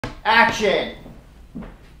Action!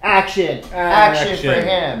 Action! Action for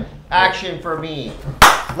him. Action for me.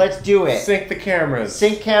 Let's do it. Sync the cameras.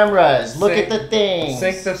 Sync cameras. Look at the thing.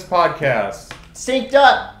 Sync this podcast. Synced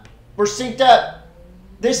up. We're synced up.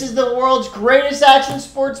 This is the world's greatest action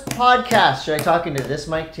sports podcast. Should I talk into this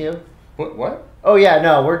mic too? What? Oh yeah,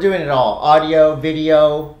 no, we're doing it all. Audio,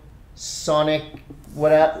 video, sonic,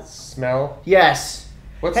 what up? Smell. Yes.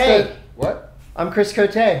 What? I'm Chris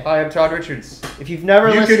Coté. Hi, I'm Todd Richards. If you've never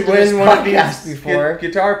listened to this podcast before,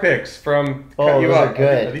 guitar picks from Cut You Up. Are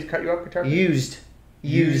good. Are these Cut You Up guitar picks?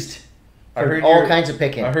 Used. I heard all kinds of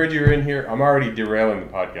picking. I heard you were in here. I'm already derailing the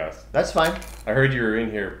podcast. That's fine. I heard you were in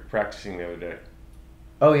here practicing the other day.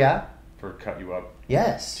 Oh yeah. For Cut You Up.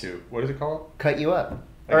 Yes. What is it called? Cut You Up.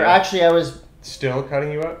 Or actually, I was still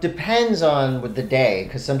cutting you up. Depends on with the day,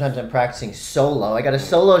 because sometimes I'm practicing solo. I got a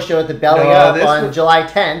solo show at the Belly Up on July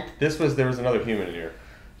 10th. There was another human in here.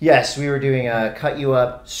 Yes, we were doing Cut You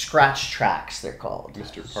Up scratch tracks. They're called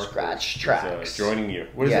Mr. Parker scratch tracks. Joining you.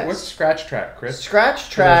 What is it? What's scratch track, Chris?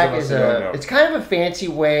 Scratch track is it's kind of a fancy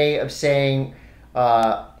way of saying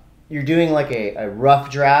you're doing like a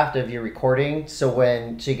rough draft of your recording, so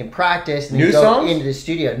you can practice and then go into the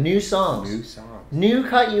studio. New songs. New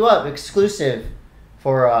Cut You Up exclusive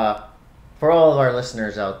for all of our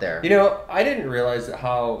listeners out there. You know, I didn't realize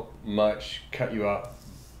how much Cut You Up,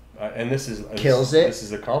 and this is kills it. This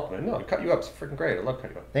is a compliment. No, Cut You Up's freaking great. I love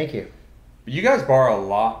Cut You Up. Thank you. But you guys borrow a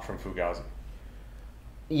lot from Fugazi.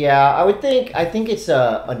 Yeah, I think it's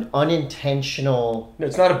an unintentional. No,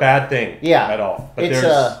 it's not a bad thing. Yeah, at all. But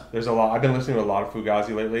there's a lot. I've been listening to a lot of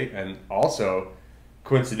Fugazi lately, and also,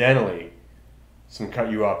 coincidentally, some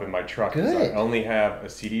Cut You Up in my truck. Good. I only have a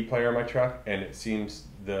CD player in my truck, and it seems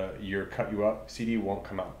your Cut You Up CD won't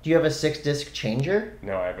come out. Do you have a 6-disc changer?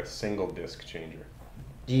 No, I have a single disc changer.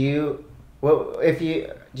 Do you? Well,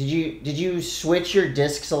 did you switch your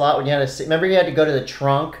discs a lot when you had remember you had to go to the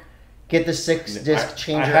trunk, get the 6-disc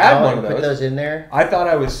changer out and put those in there? I thought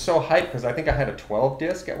I was so hyped because I think I had a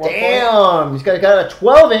 12-disc at one point. Damn! He's got a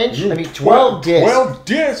 12-inch. 12 disc. 12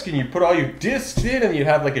 disc, and you put all your discs in, and you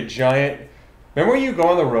have like a giant. Remember when you go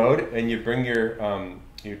on the road and you bring your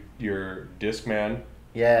Discman?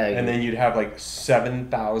 Yeah. And then you'd have like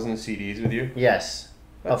 7,000 CDs with you? Yes.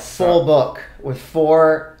 A full book with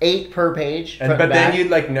 8 per page. But then you'd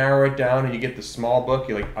like narrow it down and you get the small book.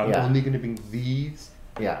 You're like, I'm only going to bring these.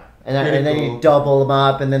 Yeah. And then you double them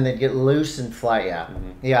up and then they'd get loose and fly. Yeah.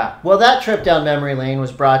 Mm-hmm. Yeah. Well, that trip down memory lane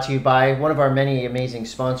was brought to you by one of our many amazing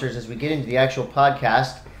sponsors as we get into the actual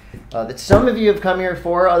podcast. That some of you have come here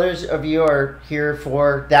for, others of you are here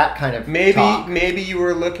for that kind of talk. Maybe you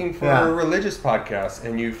were looking for a religious podcast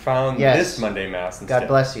and you found this Monday Mass instead. God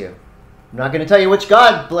bless you. I'm not going to tell you which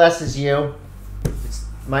God blesses you. It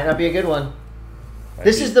might not be a good one.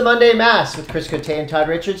 This is the Monday Mass with Chris Coté and Todd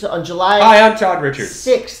Richards on July. Hi, I'm Todd Richards.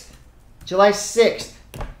 6th. July 6th.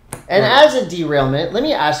 And as a derailment, let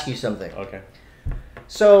me ask you something. Okay.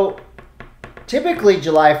 So, typically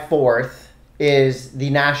July 4th is the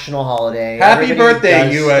national holiday. Happy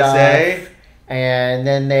birthday, USA! Stuff, and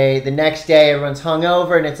then the next day everyone's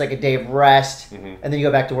hungover and it's like a day of rest, and then you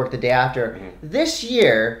go back to work the day after. This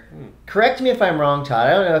year, correct me if I'm wrong, Todd,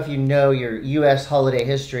 I don't know if you know your U.S. holiday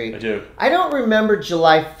history. I do. I don't remember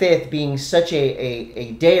July 5th being such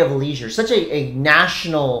a day of leisure, such a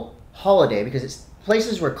national holiday, because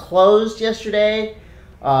places were closed yesterday,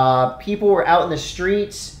 people were out in the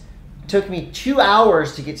streets. Took me 2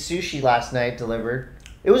 hours to get sushi last night delivered.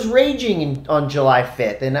 It was raging on July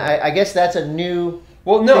 5th, and I guess that's a new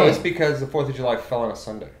Well, no, thing. It's because the 4th of July fell on a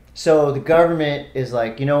Sunday. So the government is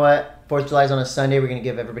like, you know what? 4th of July is on a Sunday. We're going to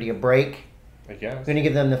give everybody a break. I guess. We're going to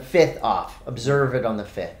give them the 5th off. Observe it on the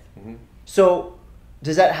 5th. Mm-hmm. So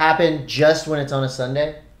does that happen just when it's on a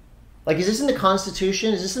Sunday? Like, is this in the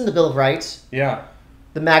Constitution? Is this in the Bill of Rights? Yeah.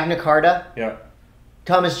 The Magna Carta? Yeah.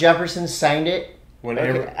 Thomas Jefferson signed it?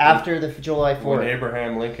 After the July 4th. When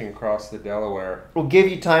Abraham Lincoln crossed the Delaware. We'll give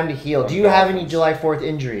you time to heal. Do you have any July 4th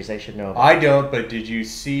injuries I should know about? I don't, but did you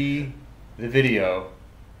see the video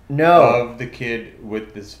of the kid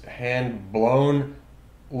with his hand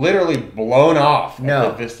literally blown off at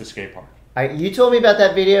the Vista Skate Park? You told me about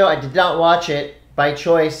that video. I did not watch it by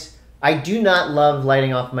choice. I do not love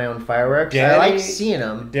lighting off my own fireworks. I like seeing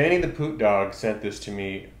them. Danny the Poot Dog sent this to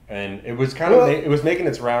me. And it was it was making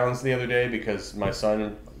its rounds the other day because my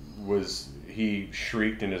son he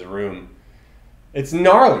shrieked in his room. It's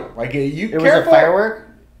gnarly. Like it was a firework?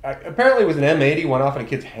 Apparently it was an M80 went off in a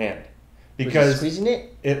kid's hand. Because was he squeezing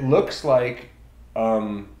it? It looks like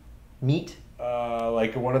meat?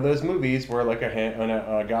 Like one of those movies where like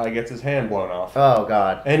a guy gets his hand blown off. Oh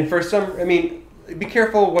God. And be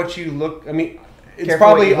careful what you look It's Careful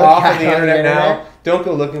what probably you look off at on the on the internet now. internet. Don't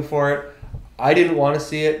go looking for it. I didn't want to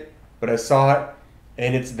see it, but I saw it,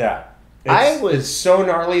 and it's that. It's so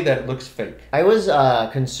gnarly that it looks fake. I was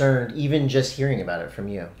concerned even just hearing about it from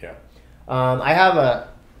you. Yeah. I have a.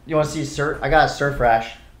 You want to see surf? I got a surf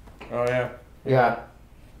rash. Oh yeah. Yeah.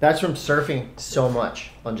 That's from surfing so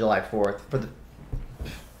much on July 4th.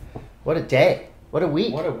 What a day. What a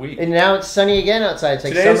week. What a week. And now it's sunny again outside. It's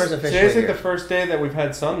like summer's officially Today's like here. the first day that we've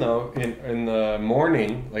had sun, though. In the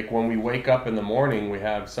morning, like when we wake up in the morning, we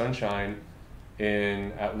have sunshine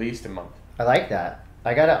in at least a month. I like that.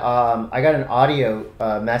 I got an audio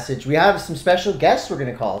message. We have some special guests we're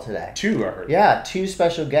going to call today. 2, I heard. Yeah, 2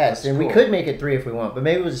 special guests. That's and cool. we could make it 3 if we want, but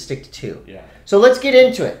maybe we'll just stick to 2. Yeah. So let's get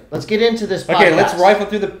into it. Let's get into this podcast. Okay, let's rifle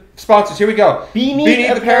through the sponsors. Here we go.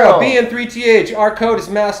 Beneath Apparel. BN3TH. Our code is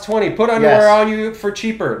MASS20. Put underwear on you for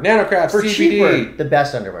cheaper. Nanocraft for CBD. Cheaper. The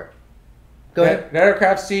best underwear. Go ahead.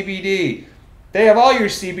 Nanocraft CBD. They have all your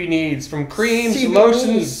CB needs, from creams, CB lotions,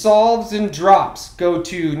 needs. salves, and drops. Go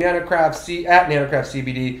to Nanocraft at Nanocraft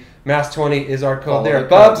CBD. MASS20 is our code Follow there. the code.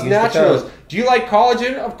 Bubs Use the Naturals. code. Do you like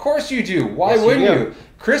collagen? Of course you do. Why Yes, wouldn't you you? do.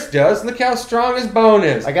 Chris does. Look how strong his bone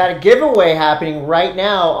is. I got a giveaway happening right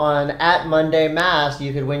now on at Monday M.A.S.S.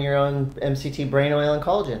 You could win your own MCT brain oil and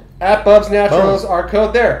collagen. At Bubs Naturals, our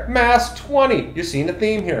code there. MASS20. You're seeing the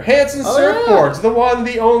theme here. Hanson Surfboards, the one,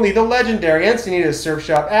 the only, the legendary Encinitas Surf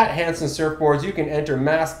Shop at Hanson Surfboards. You can enter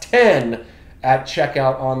MASS10 at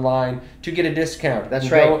checkout online to get a discount.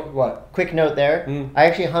 That's right. What? Quick note there. I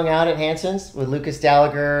actually hung out at Hanson's with Lucas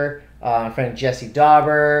Gallagher, my friend Jesse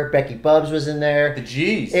Dauber, Becky Bubbs was in there. The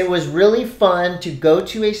G's. It was really fun to go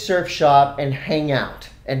to a surf shop and hang out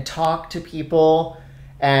and talk to people,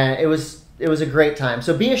 and it was a great time.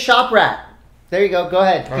 So be a shop rat. There you go. Go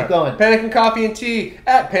ahead. Keep going. Panic and Coffee and Tea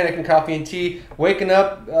at Panic and Coffee and Tea. Waking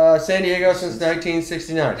up San Diego since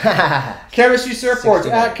 1969. Chemistry Surfboards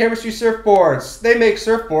at Chemistry Surfboards. They make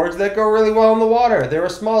surfboards that go really well in the water. They're a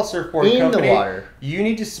small surfboard company. In the water. You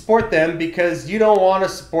need to support them because you don't want to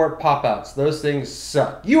support pop-outs. Those things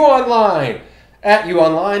suck. You Online. At You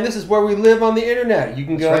Online, this is where we live on the internet. You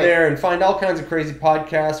can go there and find all kinds of crazy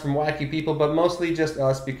podcasts from wacky people, but mostly just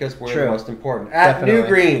us because we're the most important. At New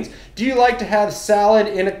Greens, do you like to have salad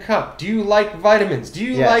in a cup? Do you like vitamins? Do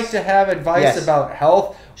you like to have advice about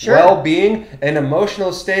health, well-being, and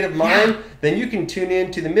emotional state of mind? Then you can tune in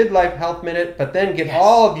to the Midlife Health Minute, but then get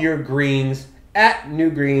all of your greens at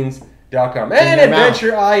newgreens.com. And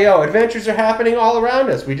Adventure.io. Adventures are happening all around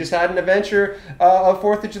us. We just had an adventure of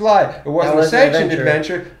 4th of July. It wasn't a sanctioned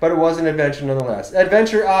adventure, but it was an adventure nonetheless.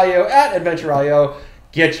 Adventure.io at Adventure.io.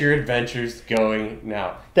 Get your adventures going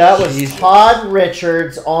now. That was Todd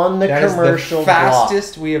Richards on the commercial block. That is the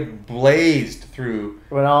fastest we have blazed through.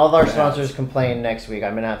 When all of our sponsors complain next week,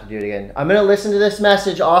 I'm going to have to do it again. I'm going to listen to this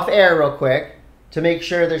message off air real quick to make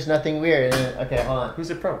sure there's nothing weird. Okay, hold on. Who's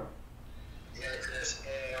it from?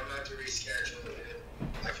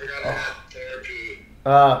 I have therapy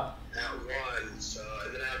at 1, so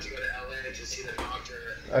and then I have to go to LA to see the doctor.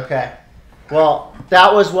 Okay. Well,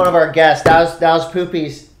 that was one of our guests. That was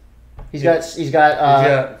Poopy's. He's got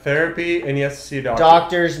therapy and he has to see a doctor.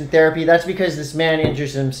 Doctors and therapy. That's because this man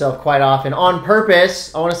injures himself quite often on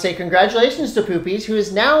purpose. I want to say congratulations to Poopy's, who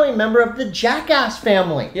is now a member of the Jackass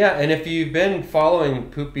family. Yeah, and if you've been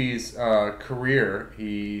following Poopy's career,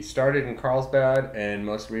 he started in Carlsbad and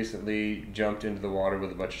most recently jumped into the water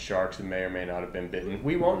with a bunch of sharks who may or may not have been bitten.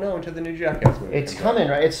 We won't know until the new Jackass movie. It's coming,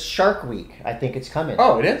 right? It's Shark Week. I think it's coming.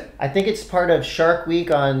 Oh, it is? I think it's part of Shark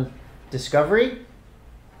Week on Discovery.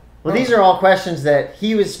 Well, these are all questions that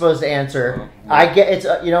he was supposed to answer. I get it's.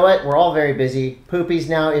 You know what? We're all very busy. Poopy's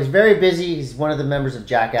now is very busy. He's one of the members of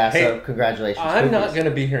Jackass. So congratulations. I'm not going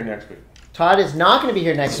to be here next week. Todd is not going to be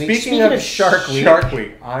here next week. Speaking of Shark Week. Shark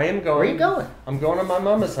Week. I am going. Where are you going? I'm going to my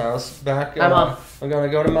mama's house back. Hi, Mom. I'm going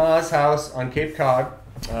to go to Ma's house on Cape Cod.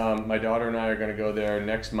 My daughter and I are going to go there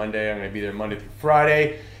next Monday. I'm going to be there Monday through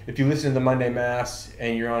Friday. If you listen to the Monday Mass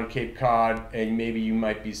and you're on Cape Cod and maybe you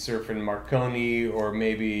might be surfing Marconi or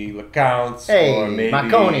maybe LeCounte or maybe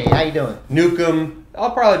Marconi, how you doing? Newcomb, I'll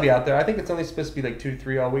probably be out there. I think it's only supposed to be like 2 to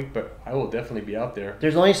 3 all week, but I will definitely be out there.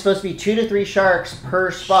 There's only supposed to be 2 to 3 sharks per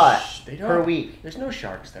spot per week. There's no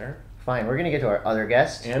sharks there. Fine, we're going to get to our other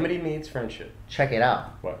guest. Amity means friendship. Check it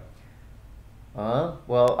out. What?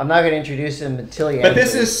 Well, I'm not going to introduce him until he But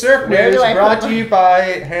this is Surf News brought to you by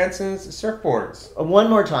Hanson's Surfboards. One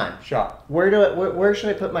more time. Shop. Where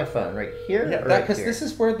should I put my phone? Right here? Yeah, because this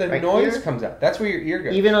is where the noise comes out. That's where your ear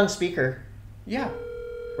goes. Even on speaker. Yeah.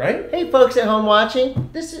 Right? Hey, folks at home watching.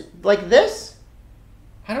 This is like this?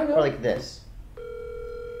 I don't know. Or like this?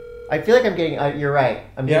 I feel like I'm getting, you're right.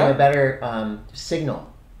 I'm getting a better signal.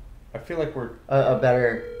 I feel like we're a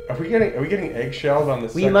better. Are we getting eggshelled on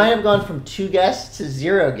this? We might have gone from 2 guests to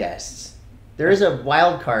 0 guests. There is a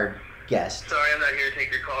wild card guest. Sorry, I'm not here to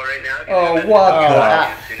take your call right now. Oh, what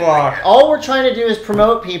the fuck? All we're trying to do is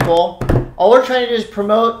promote people. All we're trying to do is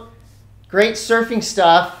promote great surfing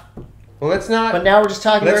stuff. Well, let's not. But now we're just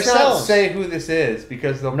talking to ourselves. Let's not say who this is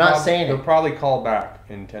because they'll probably call back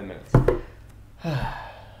in 10 minutes.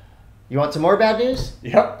 You want some more bad news?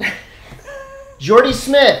 Yep. Jordy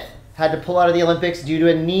Smith had to pull out of the Olympics due to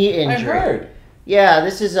a knee injury. I heard. Yeah,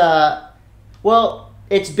 this is well,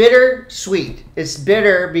 it's bitter-sweet. It's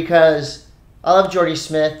bitter because I love Jordy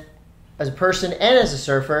Smith as a person and as a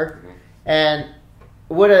surfer, and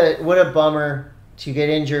what a bummer to get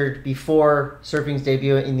injured before surfing's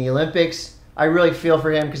debut in the Olympics. I really feel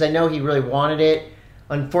for him because I know he really wanted it.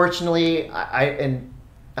 Unfortunately, I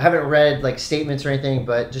haven't read like statements or anything,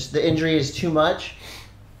 but just the injury is too much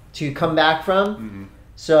to come back from. Mm-hmm.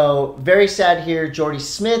 So very sad here. Jordy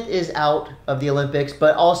Smith is out of the Olympics,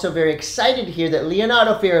 but also very excited to hear that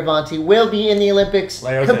Leonardo Fioravanti will be in the Olympics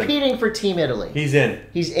competing for Team Italy. He's in.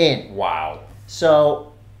 He's in. Wow.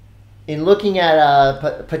 So in looking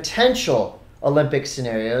at potential Olympic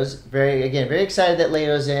scenarios, very excited that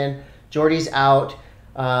Leo's in. Jordy's out.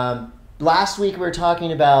 Last week we were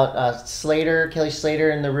talking about Kelly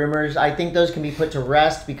Slater, and the rumors. I think those can be put to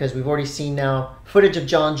rest because we've already seen now footage of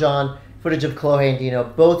John, footage of Chloe and Dino,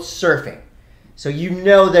 both surfing. So you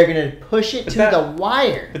know they're going to push it to the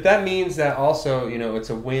wire. But that means that also,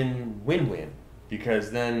 it's a win-win-win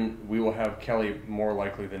because then we will have Kelly more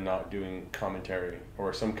likely than not doing commentary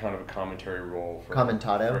or some kind of a commentary role for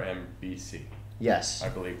NBC. Yes. I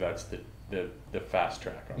believe that's the fast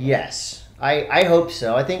track on that. Yes. I hope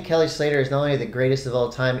so. I think Kelly Slater is not only the greatest of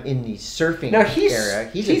all time in the surfing era,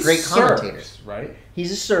 he's a great commentator. Right?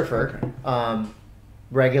 He's a surfer. Okay.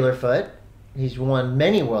 Regular foot. He's won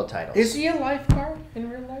many world titles. Is he a lifeguard in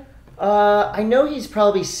real life? I know he's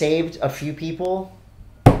probably saved a few people.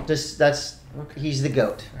 He's the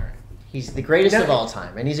GOAT. All right. He's the greatest of all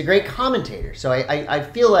time, and he's a great commentator. So I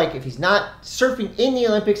feel like if he's not surfing in the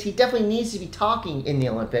Olympics, he definitely needs to be talking in the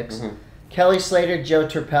Olympics. Mm-hmm. Kelly Slater, Joe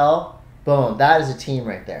Turpel, boom, that is a team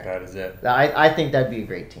right there. That is it. I think that'd be a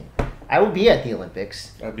great team. I will be at the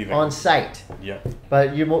Olympics on site. Yeah.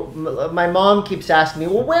 But my mom keeps asking me,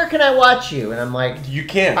 well, where can I watch you? And I'm like, you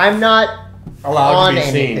can't. I'm not allowed on to be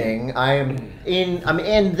anything. Seen. I'm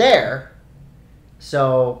in there.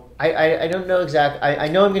 So I don't know exactly. I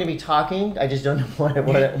know I'm going to be talking. I just don't know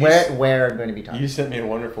where I'm going to be talking. You sent me a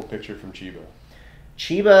wonderful picture from Chiba.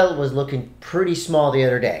 Chiba was looking pretty small the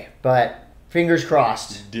other day, but fingers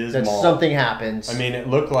crossed Dismal. that something happens. I mean, it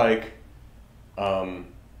looked like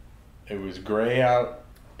it was gray out.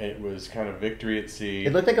 It was kind of victory at sea.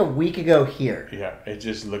 It looked like a week ago here. Yeah, it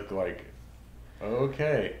just looked like,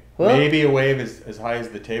 okay. Well, maybe a wave as high as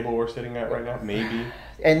the table we're sitting at right now. Maybe.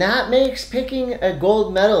 And that makes picking a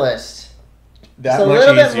gold medalist that a much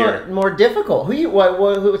little easier. bit more difficult.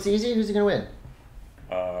 What's easy? Who's going to win?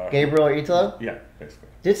 Gabriel or Italo? Yeah, basically.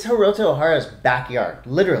 It's Hiroto Ohara's backyard,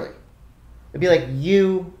 literally. It'd be like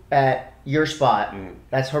you at your spot. Mm.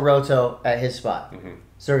 That's Hiroto at his spot. Mm-hmm.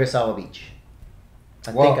 Surgasawa Beach.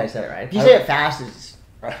 I think I said it right. If you say it fast, it's...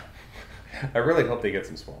 I really hope they get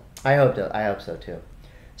some swell. I hope so too.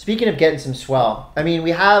 Speaking of getting some swell, I mean,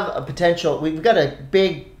 we have a potential... We've got a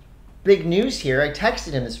big news here. I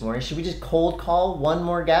texted him this morning. Should we just cold call one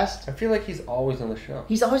more guest? I feel like he's always on the show.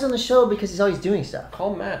 He's always on the show because he's always doing stuff.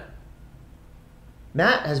 Call Matt.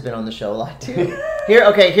 Matt has been on the show a lot too.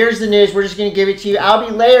 Here's the news. We're just going to give it to you.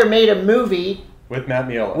 Albee Layer made a movie with Matt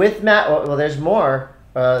Miola. Well, there's more.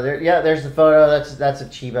 There's the photo. That's a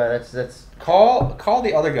Chiba. That's call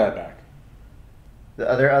the other guy back. The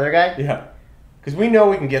other guy? Yeah, because we know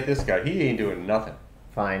we can get this guy. He ain't doing nothing.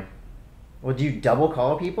 Fine. Well, do you double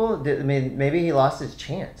call people? I mean, maybe he lost his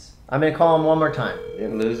chance. I'm gonna call him one more time. He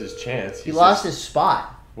didn't lose his chance. He lost his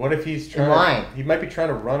spot. What if he's trying? He might be trying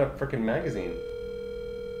to run a freaking magazine.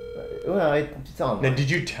 Well, it's on. Now, did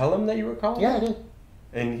you tell him that you were calling? Yeah, I did.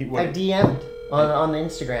 And I DM'd on the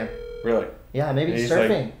Instagram. Really? Yeah, maybe he's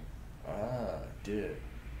surfing. Dude.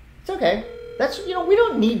 It's okay. We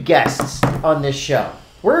don't need guests on this show.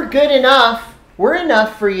 We're good enough. We're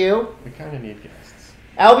enough for you. We kind of need guests.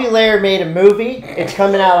 Albee Layer made a movie. It's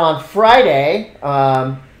coming out on Friday.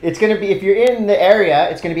 It's going to be, if you're in the area,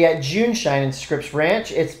 it's going to be at Juneshine in Scripps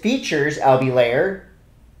Ranch. It features Albee Layer.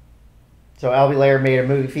 So Albee Layer made a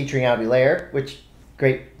movie featuring Albee Layer, which,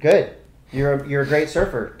 good. You're a great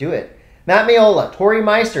surfer. Do it. Matt Miola, Tori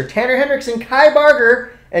Meister, Tanner Hendrickson, Kai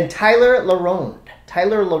Barger, and Tyler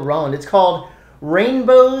Laronde. It's called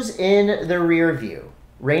Rainbows in the Rear View.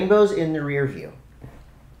 Rainbows in the Rear View.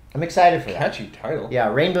 I'm excited for that. Catchy title.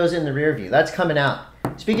 Yeah, Rainbows in the Rear View. That's coming out.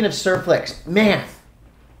 Speaking of surf flicks, man,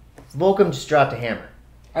 Volcom just dropped a hammer.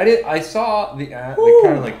 I saw the ad, the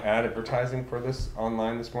kind of like ad advertising for this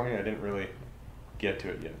online this morning. I didn't really get to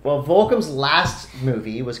it yet. Well, Volcom's last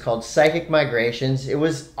movie was called Psychic Migrations. It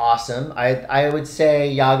was awesome. I would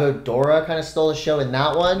say Yago Dora kind of stole the show in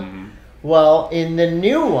that one. Mm-hmm. Well, in the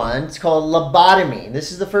new one, it's called Lobotomy.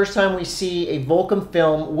 This is the first time we see a Volcom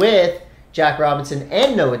film with Jack Robinson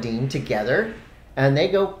and Noa Deane together. And they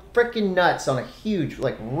go freaking nuts on a huge,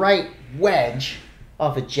 like, right wedge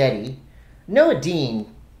off a jetty. Noa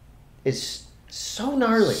Deane is so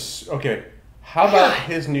gnarly. Okay, how about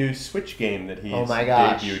his new Switch game that he's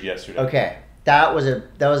debuted yesterday? Okay, that was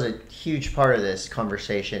a huge part of this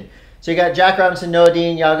conversation. So you got Jack Robinson, Noa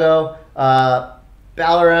Deane, Yago,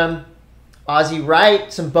 Balaram, Ozzy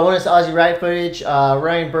Wright, some bonus Ozzy Wright footage,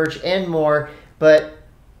 Ryan Birch, and more. But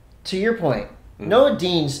to your point, Noa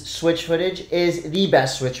Deane's Switch footage is the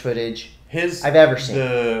best Switch footage I've ever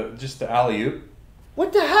seen. Just the alley-oop.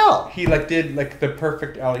 What the hell? He did the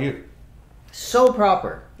perfect alley-oop. So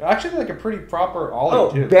proper. Actually, like a pretty proper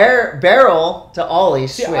ollie too. Barrel to ollie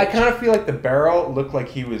switch. See, I kind of feel like the barrel looked like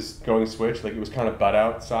he was going switch, like it was kind of butt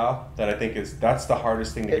out style. That I think that's the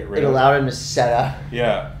hardest thing to get rid of. It allowed him to set up.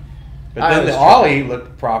 Yeah, but then the ollie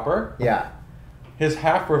looked proper. Yeah, his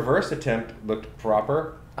half reverse attempt looked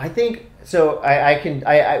proper. I think so.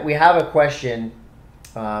 We have a question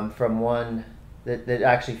from one that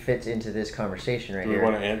actually fits into this conversation right here. Do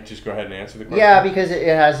we want to just go ahead and answer the question? Yeah, because it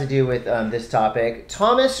has to do with this topic.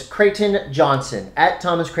 Thomas Creighton Johnson, at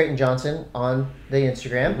Thomas Creighton Johnson on the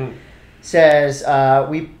Instagram, says,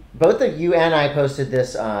 both of you and I posted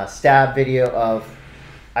this stab video of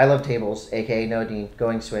I Love Tables, a.k.a. Noa Deane,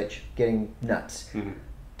 going switch, getting nuts.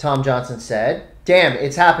 Tom Johnson said, damn,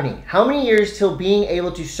 it's happening. How many years till being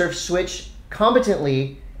able to surf switch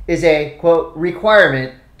competently is a, quote,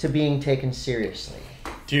 requirement to being taken seriously?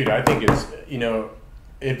 Dude, I think it's,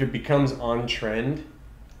 if it becomes on trend,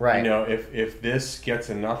 right? If this gets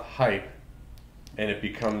enough hype and it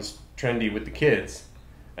becomes trendy with the kids,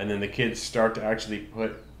 and then the kids start to actually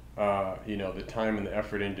put, the time and the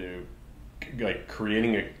effort into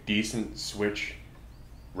creating a decent switch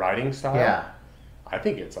riding style. Yeah, I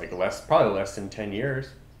think it's probably less than 10 years.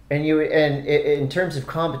 And in terms of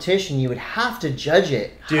competition, you would have to judge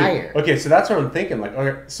it higher. Okay, so that's what I'm thinking.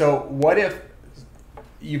 Okay, so what if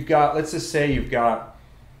you've got, let's just say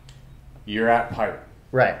you're at pipe.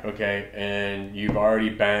 Right. Okay, and you've already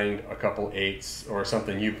banged a couple eights or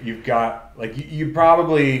something. You've got, you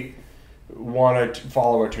probably want to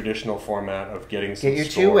follow a traditional format of getting some your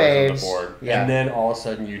scores 2 waves on the board. Yeah. And then all of a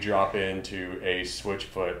sudden you drop into a switch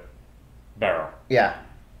foot barrel. Yeah.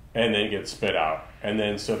 And then get spit out. And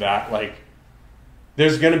then so that,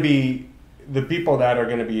 there's going to be the people that are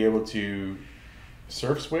going to be able to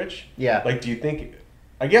surf switch. Yeah. Do you think,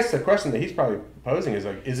 I guess the question that he's probably posing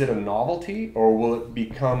is it a novelty or will it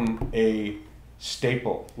become a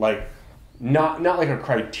staple? Not like a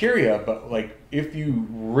criteria, but if you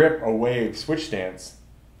rip a wave switch stance,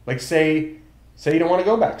 say you don't want to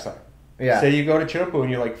go backside. Yeah. Say you go to Chopu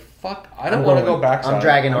and you're like, fuck, I don't want to go backside. I'm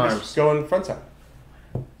dragging I'm arms. just going frontside.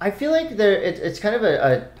 I feel like it's kind of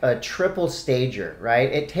a triple stager,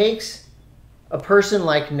 right? It takes a person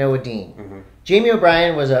like Noa Deane. Jamie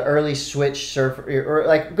O'Brien was an early switch surfer,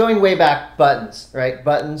 or going way back, Buttons, right?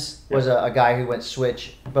 Buttons was a guy who went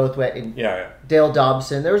switch both ways. Yeah. Dale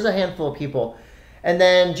Dobson. There was a handful of people. And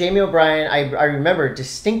then Jamie O'Brien, I remember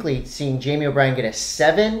distinctly seeing Jamie O'Brien get a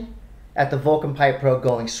 7 at the Volcom Pipe Pro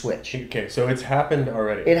going switch. Okay, so it's happened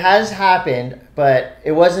already. It has happened, but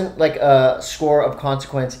it wasn't a score of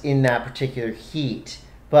consequence in that particular heat.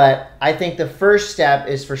 But I think the first step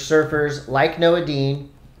is for surfers like Noa Deane,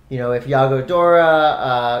 if Yago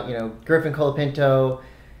Dora, Griffin Colapinto,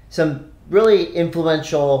 some really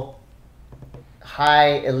influential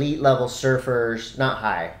high elite level surfers, not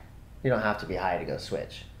high, you don't have to be high to go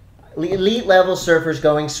switch. Elite level surfers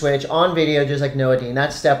going switch on video just like Noa Deane.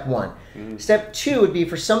 That's step 1. Step 2 would be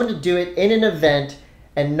for someone to do it in an event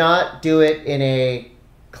and not do it in a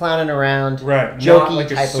clowning around, jokey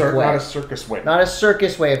type of way. Not a circus wave. Not a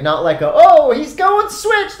circus wave. Not he's going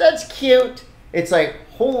switch. That's cute. It's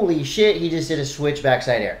holy shit, he just did a switch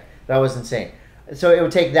backside air. That was insane. So it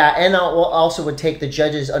would take that, and also would take the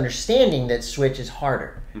judge's understanding that switch is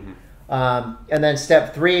harder. And then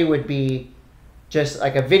step 3 would be just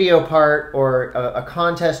a video part or a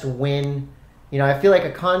contest win. I feel like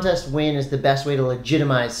a contest win is the best way to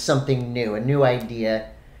legitimize something new, a new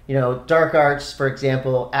idea. Dark Arts, for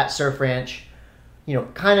example, at Surf Ranch,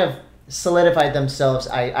 kind of solidified themselves,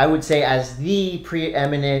 I would say, as the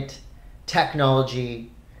preeminent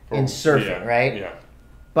technology in surfing, right? Yeah.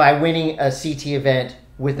 By winning a CT event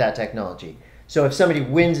with that technology. So if somebody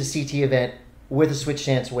wins a CT event with a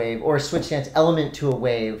Switchstance wave or a Switchstance element to a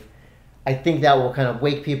wave, I think that will kind of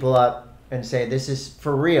wake people up and say, this is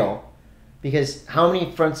for real. Because how many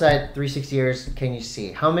frontside 360 airs can you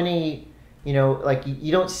see? How many, like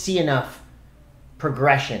you don't see enough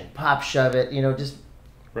progression, pop, shove it, just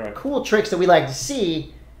cool tricks that we like to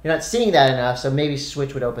see. You're not seeing that enough, so maybe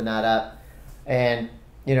Switch would open that up. And,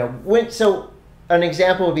 so an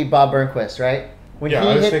example would be Bob Burnquist, right? When he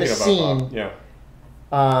hit the scene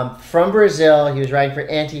from Brazil, he was riding for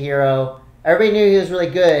Antihero. Everybody knew he was really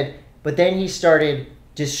good, but then he started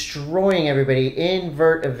destroying everybody in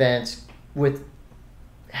vert events with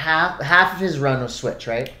half of his run was Switch,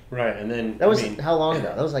 right? Right, and then... That was how long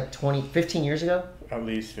ago? That was like 15 years ago? At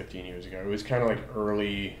least 15 years ago. It was kind of like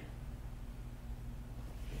early...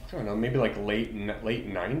 I don't know, maybe like late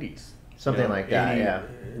 90s. Something like that, 80, yeah.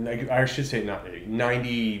 I should say not 80.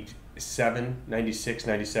 96,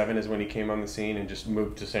 97 is when he came on the scene and just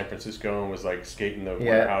moved to San Francisco and was like skating the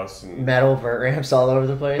warehouse. And metal vert ramps all over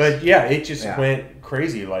the place. But yeah, it just went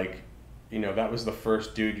crazy. Like, that was the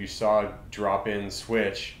first dude you saw drop in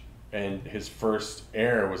Switch, and his first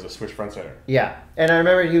air was a Switch frontsider. Yeah. And I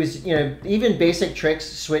remember he was, even basic tricks,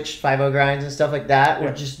 Switch 5-0 grinds and stuff like that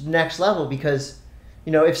were just next level because,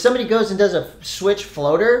 if somebody goes and does a Switch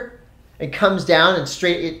floater and comes down and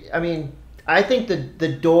straight, I think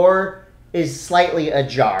the door is slightly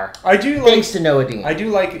ajar. I do thanks to Noa Deane. I do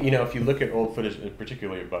like, if you look at old footage,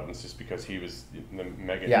 particularly of Buttons, just because he was the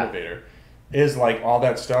mega innovator, is like all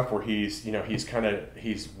that stuff where he's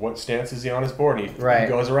what stance is he on his board? And he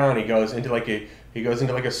goes around, he goes into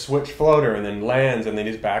like a switch floater and then lands and then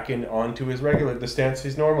he's back in onto his the stance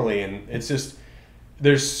he's normally, and it's just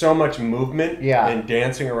there's so much movement and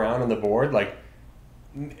dancing around on the board, like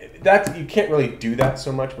that you can't really do that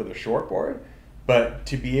so much with a short board, but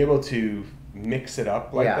to be able to mix it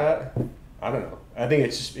up like that, I don't know. I think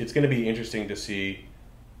it's going to be interesting to see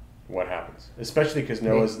what happens, especially because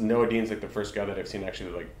Noa Deane's like the first guy that I've seen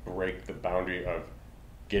actually like break the boundary of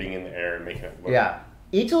getting in the air and making it look. Yeah,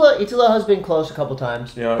 Itala has been close a couple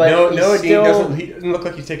times. Yeah, but Noa Deane doesn't look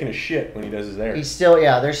like he's taking a shit when he does his air. He's still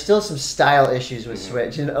there's still some style issues with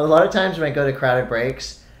Switch, and a lot of times when I go to crowded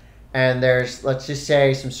breaks, and there's, let's just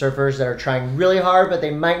say, some surfers that are trying really hard, but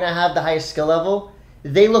they might not have the highest skill level,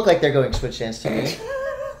 they look like they're going switch stance to me.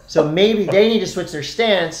 So maybe they need to switch their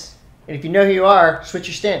stance, and if you know who you are, switch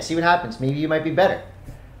your stance, see what happens. Maybe you might be better.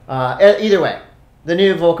 Either way, the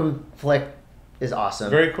new Volcom flick is awesome.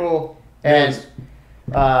 Very cool. And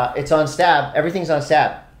it's on Stab. Everything's on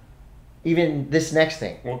Stab. Even this next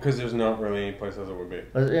thing. Well, because there's not really any place else it would be.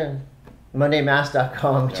 Yeah.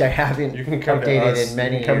 MondayMass.com, which I haven't updated in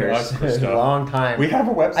many years. A long time. We have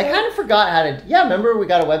a website? I kind of forgot how to... Yeah, remember we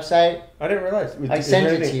got a website? I didn't realize. I sent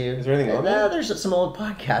it to you. Is there anything on there? There's some old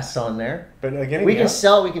podcasts on there. But again, we can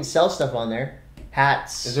sell stuff on there.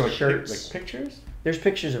 Hats, is there shirts. Like pictures? There's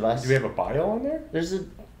pictures of us. Do we have a bio on there? There's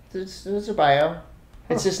a bio.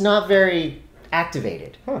 It's just not very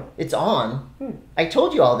activated. It's on. I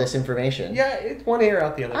told you all this information. Yeah, it's one ear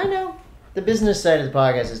out the other. I know. The business side of the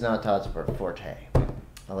podcast is not Todd's forte.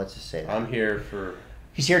 Let's just say that. I'm here for...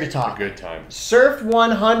 He's here to talk. A good time. Surf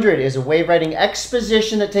 100 is a wave riding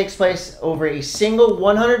exposition that takes place over a single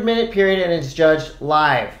 100-minute period and is judged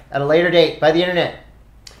live at a later date by the internet.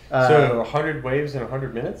 So 100 waves in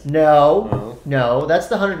 100 minutes? No. That's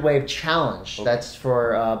the 100 Wave Challenge. Okay. That's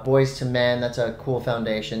for Boys to Men. That's a cool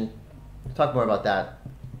foundation. We'll talk more about that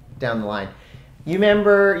down the line. You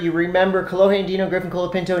remember Kalohe Andino, Griffin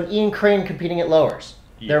Colapinto, and Ian Crane competing at lowers.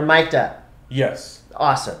 Yeah. They're mic'd up. Yes.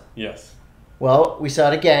 Awesome. Yes. Well, we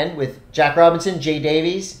saw it again with Jack Robinson, Jay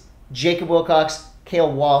Davies, Jacob Wilcox,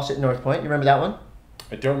 Cale Walsh at North Point. You remember that one?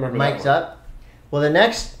 I don't remember mic'd that one. up. Well, the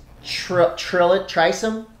next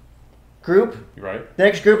Trisome group. You're right. The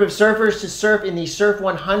next group of surfers to surf in the Surf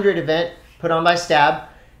 100 event put on by Stab.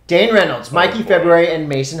 Dane Reynolds, Mikey February, and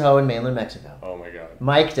Mason Ho in mainland Mexico. Oh, my God.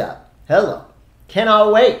 Mic'd up. Hello.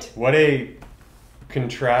 Cannot wait. What a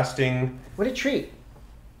contrasting... What a treat.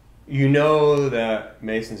 You know that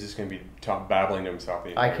Mason's just going to be babbling to himself.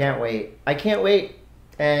 I can't wait. I can't wait.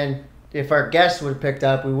 And if our guest would have picked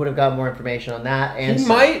up, we would have got more information on that. And he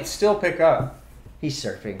might still pick up. He's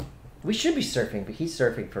surfing. We should be surfing, but he's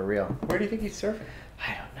surfing for real. Where do you think he's surfing?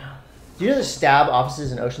 I don't know. Do you know the Stab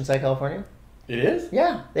offices in Oceanside, California? It is?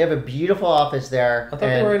 Yeah. They have a beautiful office there. I thought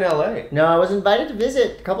they were in L.A. No, I was invited to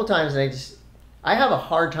visit a couple times, and I have a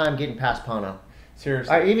hard time getting past Ponto.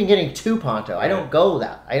 Seriously? Or even getting to Ponto. I don't go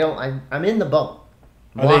that. I'm in the boat.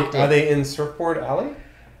 Are they in Surfboard Alley?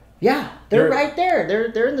 Yeah. They're right there.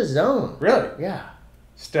 They're in the zone. Really? Yeah.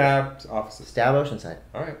 Stab opposite. Stab Oceanside.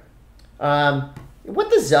 All right. What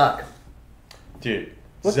the Zuck? Dude.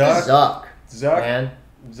 What the Zuck? Zuck. Man.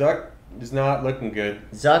 Zuck is not looking good.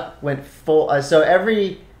 Zuck went full. So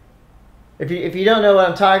if you don't know what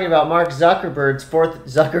I'm talking about, Mark Zuckerberg's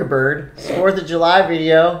 4th of July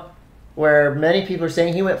video, where many people are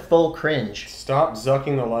saying he went full cringe. Stop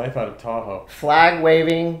zucking the life out of Tahoe. Flag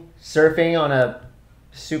waving, surfing on a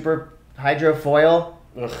super hydrofoil.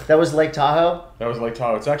 Ugh. That was Lake Tahoe? That was Lake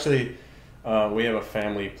Tahoe. It's actually, we have a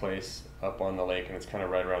family place up on the lake, and it's kind of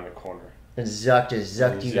right around the corner. And Zuck just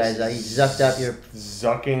zucked you guys out. You zucked up your...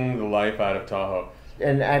 Zucking the life out of Tahoe.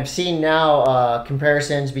 And I've seen now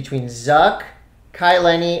comparisons between Zuck, Kai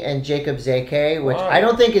Lenny, and Jacob Zake, which I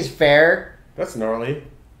don't think is fair. That's gnarly.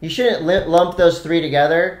 You shouldn't lump those three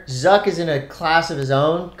together. Zuck is in a class of his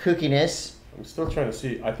own, kookiness. I'm still trying to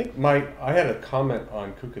see. I think I had a comment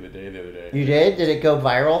on Kook of the Day the other day. You did? Did it go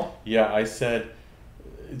viral? Yeah, I said...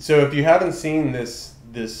 So if you haven't seen this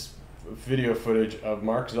video footage of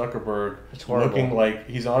Mark Zuckerberg looking like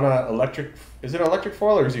he's on a electric... Is it an electric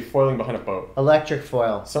foil, or is he foiling behind a boat? Electric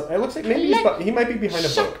foil. So it looks like maybe he might be behind a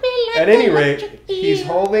boat. At any rate, he's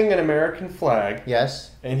holding an American flag.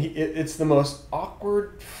 Yes. And it's the most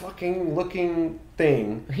awkward fucking looking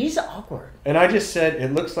thing. He's awkward. And I just said,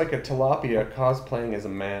 it looks like a tilapia cosplaying as a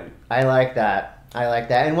man. I like that.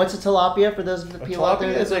 And what's a tilapia for those people out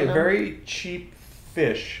there that don't know? Tilapia is a very cheap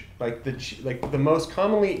fish. Like the most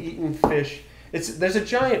commonly eaten fish. There's a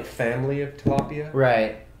giant family of tilapia.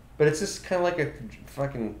 Right. But it's just kind of like a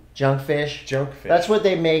fucking... Junk fish? Junk fish. That's what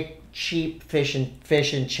they make cheap fish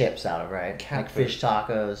and chips out of, right? Cat like food. Fish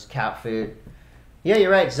tacos, cat food. Yeah,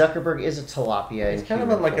 you're right. Zuckerberg is a tilapia. It's kind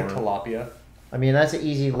of like a tilapia. I mean, that's an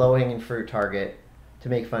easy low-hanging fruit target to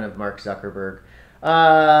make fun of Mark Zuckerberg.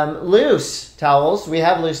 Loose towels. We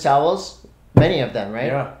have loose towels. Many of them, right?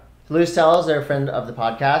 Yeah. Loose Towels, they're a friend of the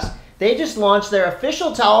podcast. They just launched their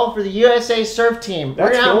official towel for the USA surf team.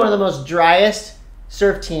 We're going to have one of the most driest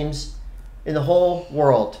surf teams in the whole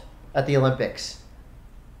world at the Olympics.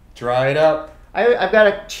 Dry it up. I've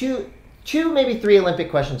got two, maybe three Olympic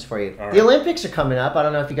questions for you. All The right. Olympics are coming up. I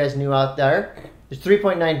don't know if you guys knew out there. There's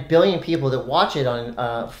 3.9 billion people that watch it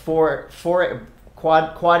on four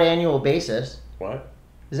quad annual basis. What?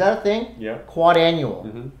 Is that a thing? Yeah. Quad annual.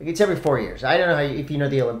 Mm-hmm. It's every 4 years. I don't know if you know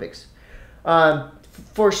the Olympics.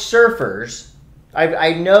 For surfers,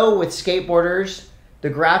 I know with skateboarders, the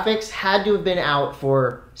graphics had to have been out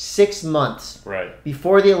for 6 months Right.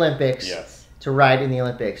 before the Olympics Yes. to ride in the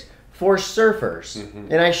Olympics. For surfers, Mm-hmm.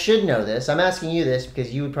 and I should know this, I'm asking you this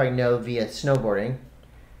because you would probably know via snowboarding.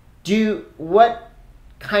 What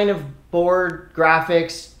kind of board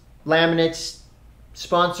graphics, laminates,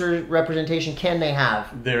 sponsor representation can they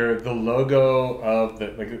have? They're the logo of the,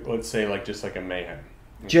 like, let's say, like, just like a Mayhem.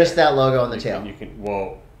 Okay. Just that logo on the You tail.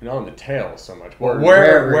 well, not on the tail so much. Or Well,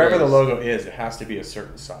 wherever wherever it the is. logo is, it has to be a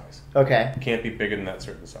certain size. Okay. It can't be bigger than that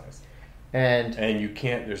certain size. And you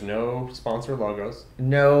can't, there's no sponsor logos.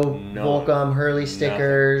 no None. Volcom Hurley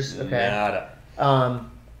stickers. Nothing. Okay. Nada.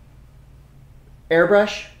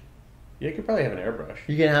 Airbrush. Yeah, you could probably have an airbrush.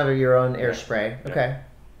 You can have your own air spray. Okay.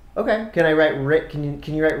 Okay. Can I write Can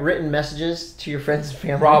you write written messages to your friends and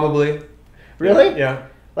family? Probably. Really? Yeah.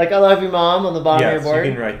 Like I love you, Mom, on the bottom Yes, of your board.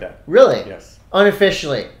 you can write that. Really? Yes.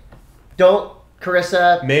 Unofficially. Don't,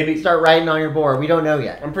 Carissa, Maybe. start writing on your board. We don't know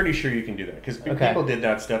yet. I'm pretty sure you can do that because Okay. people did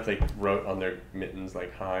that stuff. They wrote on their mittens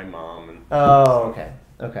like "Hi, Mom," and Oh, okay.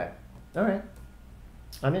 Okay. All right.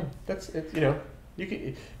 I'm in. that's it. You know, you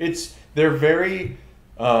can. They're very.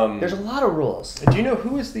 There's a lot of rules. Do you know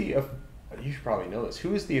who is the? You should probably know this.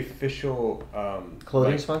 Who is the official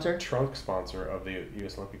Clothing sponsor? trunk sponsor of the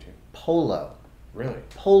U.S. Olympic team? Polo. Really?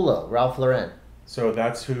 Polo. Ralph Lauren. So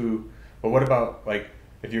that's who. But what about like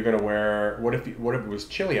if you're gonna wear? What if it was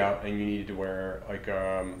chilly out and you needed to wear like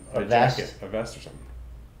a vest? jacket, a vest or something?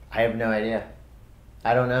 I have no idea.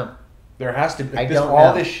 I don't know. There has to be. I don't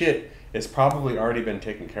all know. this shit has probably already been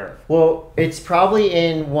taken care of. Well, it's probably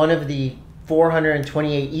in one of the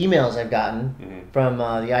 428 emails I've gotten from the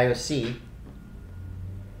IOC.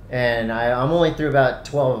 And I'm only through about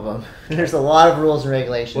 12 of them. There's a lot of rules and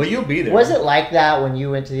regulations. Well, you'll be there. Was it like that when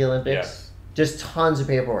you went to the Olympics? Yes. Just tons of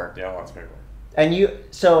paperwork. Yeah, lots of paperwork. And you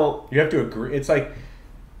have to agree. It's like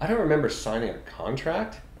I don't remember signing a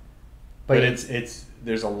contract, but it's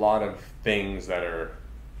there's a lot of things that are,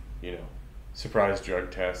 you know, surprise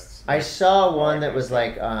drug tests. I saw one that was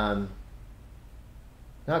like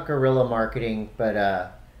not guerrilla marketing, but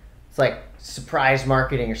it's like surprise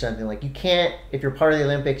marketing or something. Like you can't, if you're part of the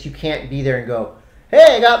Olympics, you can't be there and go,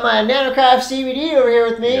 "Hey, I got my nanocraft CBD over here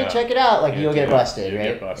with me. Yeah. Check it out." Like you'll get busted, You'll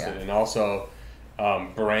right? get busted, Yeah. and also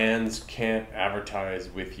brands can't advertise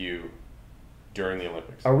with you during the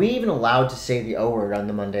Olympics. Are we even allowed to say the O word on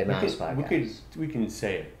the Monday M.A.S. podcast? We can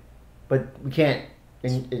say it. But we can't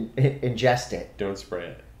ingest it. Don't spray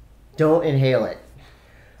it. Don't inhale it.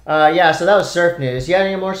 Yeah, so that was surf news. You got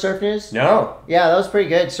any more surf news? No. Yeah, that was pretty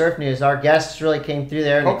good surf news. Our guests really came through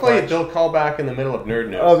there. Hopefully they'll call back in the middle of nerd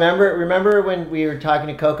news. Oh, remember when we were talking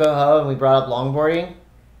to Coco Ho and we brought up longboarding?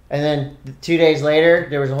 And then 2 days later,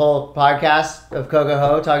 there was a whole podcast of Coco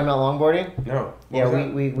Ho talking about longboarding? No. Yeah,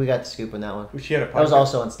 we got the scoop on that one. She had a podcast. That was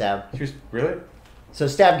also on Stab. She was, really? So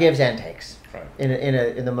Stab gives and takes. Right.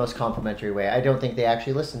 In the most complimentary way. I don't think they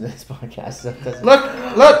actually listen to this podcast. So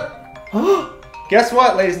Look! Guess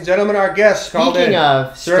what, ladies and gentlemen? Our guest called in. Speaking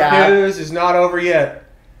of Surf Stab, news is not over yet.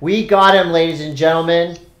 we got him, ladies and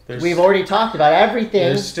gentlemen. We've already talked about everything.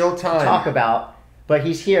 There's still time to talk about, but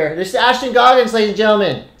he's here. This is Ashton Goggins, ladies and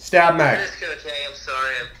gentlemen. Stab Mag. This is Coté. I'm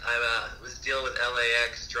sorry. I was dealing with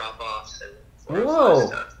LAX drop-offs and Whoa,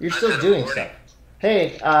 stuff. you're I've still had a doing morning. stuff.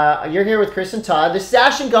 Hey, you're here with Chris and Todd. This is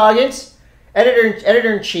Ashton Goggins,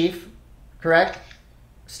 editor-in-chief, correct?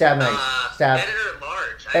 Stab Mag. Stab.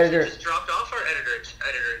 Editor-at-large. Editor. I just dropped off our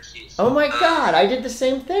editor-in-chief. Oh my God, I did the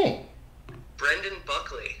same thing. Brendan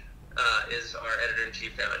Buckley is our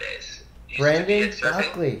editor-in-chief nowadays. He used to be Brendan at Surfing.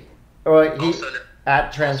 Buckley. Or he, Also,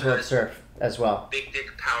 at Trans also World at Surf as well. Big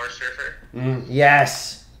Dick Power Surfer.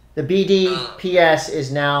 Yes. The BDPS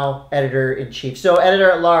is now editor-in-chief. So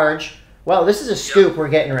editor-at-large. Wow, this is a scoop we're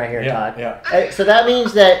getting right here, Todd. Yeah. So that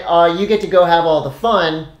means that you get to go have all the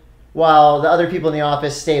fun while the other people in the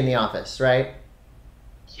office stay in the office, right?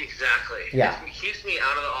 Exactly. Yeah. It keeps me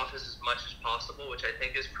out of the office as much as possible, which I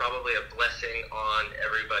think is probably a blessing on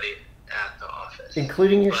everybody at the office.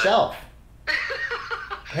 Including yourself.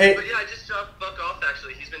 Hey. But yeah, I just dropped Buck off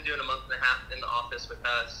actually. He's been doing a month and a half in the office with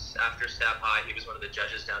us after Stab High. He was one of the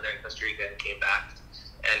judges down there in Costa Rica and came back.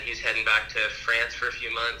 And he's heading back to France for a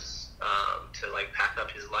few months to like pack up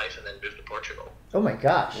his life and then move to Portugal. Oh my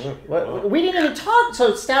gosh. We didn't even talk.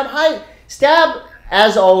 So Stab High. Stab,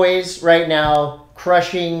 as always, right now,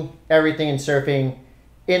 crushing everything in surfing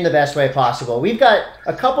in the best way possible. We've got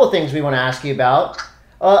a couple things we want to ask you about.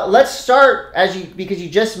 Let's start, because you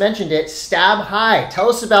just mentioned it, Stab High. Tell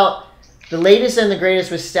us about the latest and the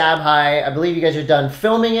greatest with Stab High. I believe you guys are done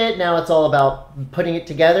filming it. Now it's all about putting it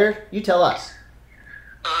together. You tell us.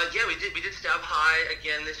 Yeah, we did Stab High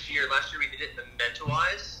again this year. Last year we did it in the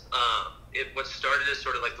Mentawise. What started as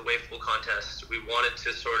sort of like the wave pool contest, we wanted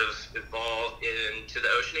to sort of evolve into the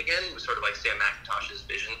ocean again. It was sort of like Sam McIntosh's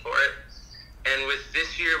vision for it. And with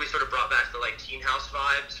this year, we sort of brought back the like teen house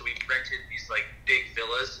vibe. So we rented these like big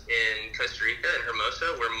villas in Costa Rica and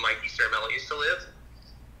Hermosa, where Mikey Saramello used to live.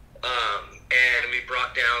 And we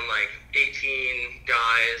brought down like 18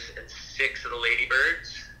 guys and 6 of the ladybirds,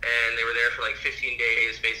 and they were there for like 15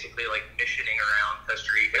 days, basically like missioning around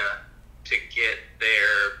Costa Rica to get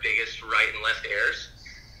their biggest right and left airs.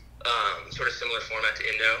 Sort of similar format to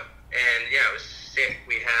Indo. And yeah, it was sick.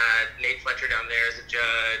 We had Nate Fletcher down there as a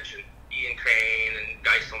judge, and Ian Crane and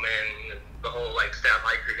Geiselman and the whole like Stab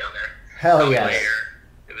High crew down there. Hell yes.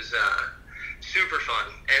 It was super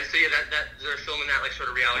fun. And so yeah, they're filming that like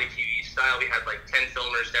sort of reality TV style. We had like 10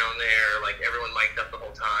 filmers down there, like everyone mic'd up the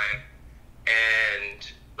whole time, and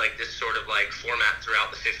like this sort of like format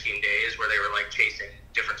throughout the 15 days where they were like chasing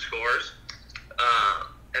different scores.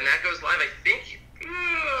 And that goes live, I think.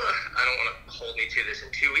 I don't want to hold me to this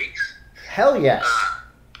in 2 weeks. Hell yes.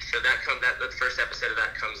 So the first episode of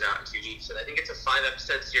that comes out in 2 weeks, and I think it's a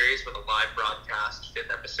 5-episode series with a live broadcast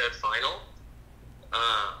 5th episode final,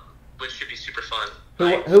 which should be super fun.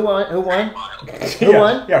 Who won? Who won? Who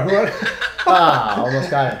won? Yeah, who won? Almost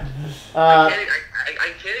got it. I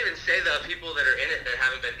can't even say the people that are in it that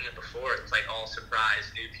haven't been in it before. It's like all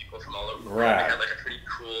surprise, new people from all over the world. Right. We had like a pretty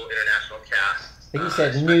cool international cast. I think you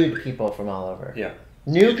said nude people from all over. Yeah.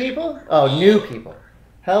 New people? Oh, new people.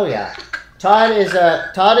 Hell yeah. Todd is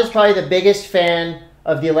probably the biggest fan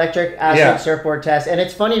of the Electric Acid Surfboard Test, and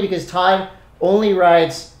it's funny because Todd only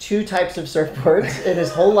rides 2 types of surfboards in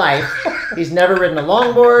his whole life. He's never ridden a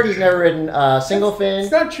longboard. He's never ridden a single fin.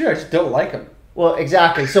 It's not true. I just don't like them. Well,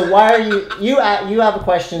 exactly. So why are you have a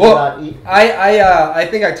question about? about? I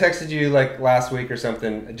think I texted you like last week or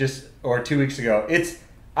something, or 2 weeks ago.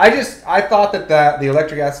 I thought that the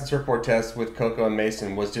Electric Acid Surfboard Test with Coco and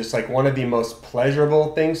Mason was just like one of the most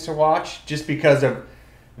pleasurable things to watch, just because of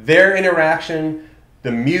their interaction,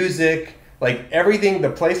 the music, like everything, the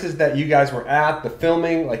places that you guys were at, the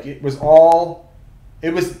filming, like it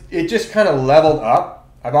just kind of leveled up.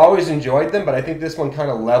 I've always enjoyed them, but I think this one kind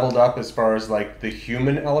of leveled up as far as like the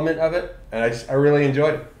human element of it, and I really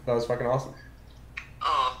enjoyed it. That was fucking awesome.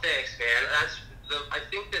 Oh, thanks, man. That's the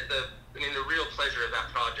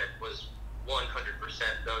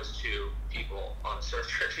those two people on a surf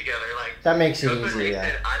trip together. Like that makes it Coco and easy.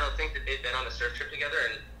 Mason, I don't think that they've been on a surf trip together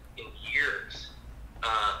in years,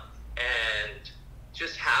 and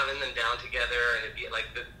just having them down together, and it'd be like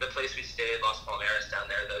the place we stayed, Las Palmeras down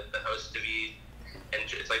there, the host to be, and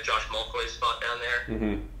it's like Josh Mulcoy's spot down there.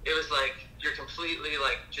 Mm-hmm. It was like you're completely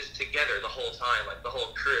like just together the whole time, like the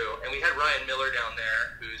whole crew. And we had Ryan Miller down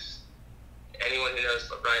there, who's anyone who knows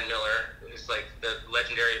Ryan Miller, who's like the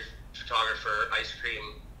legendary photographer, ice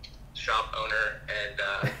cream shop owner,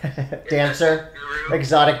 and dancer,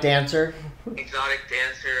 exotic dancer,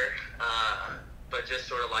 but just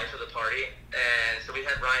sort of life of the party. And so we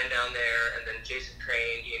had Ryan down there, and then Jason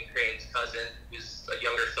Crane, Ian Crane's cousin, who's a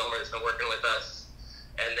younger filmer that's been working with us.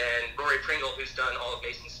 And then Rory Pringle, who's done all of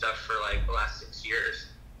Mason's stuff for like the last 6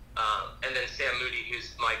 years. And then Sam Moody,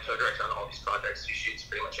 who's my co-director on all these projects, who shoots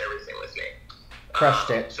pretty much everything with me.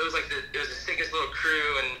 Crushed it. So it was like it was the sickest little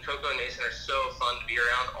crew, and Coco and Mason are so fun to be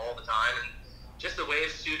around all the time. And just the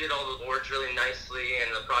waves suited all the boards really nicely,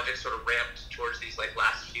 and the project sort of ramped towards these like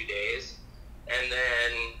last few days. And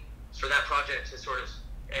then for that project to sort of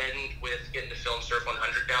end with getting to film Surf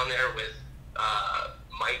 100 down there with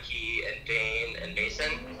Mikey and Dane and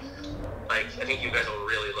Mason, like I think you guys will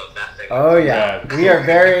really love that thing. Oh yeah, we are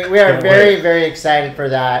very excited for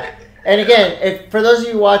that. And again, for those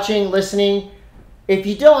of you watching, listening, if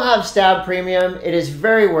you don't have Stab Premium, it is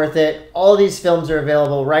very worth it. All these films are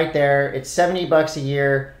available right there. It's $70 a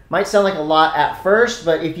year. Might sound like a lot at first,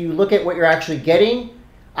 but if you look at what you're actually getting,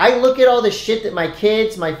 I look at all the shit that my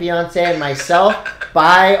kids, my fiance, and myself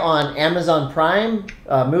buy on Amazon Prime,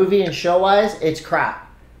 movie and show-wise. It's crap.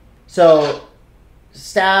 So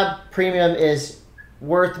Stab Premium is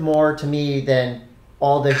worth more to me than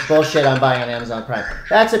all this bullshit I'm buying on Amazon Prime.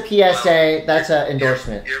 That's a PSA. That's an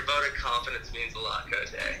endorsement. Your vote of confidence means a lot,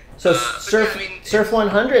 Coté. So Surf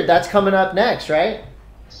 100, that's coming up next, right?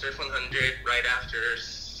 Surf 100 right after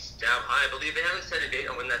Stab High. I believe they haven't set a date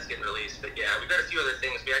on when that's getting released, but yeah, we've got a few other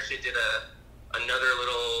things. We actually did another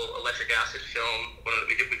little Electric Acid film.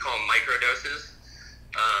 We call them microdoses.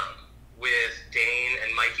 With Dane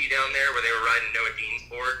and Mikey down there, where they were riding Noa Deane's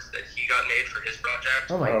boards that he got made for his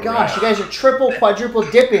project. Oh my gosh, you guys are triple, quadruple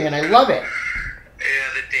dipping, and I love it. Yeah,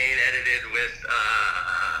 that Dane edited with,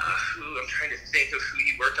 I'm trying to think of who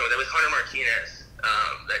he worked on with. That was Hunter Martinez,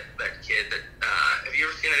 that kid. Have you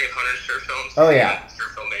ever seen any of Hunter's surf films? Oh yeah.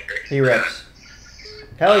 Surf filmmaker. He rips.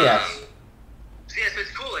 Hell yes. So yeah, so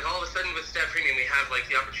it's cool. Like all of a sudden with Stab Premium, we have like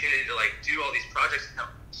the opportunity to like do all these projects and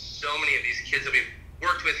have so many of these kids that we've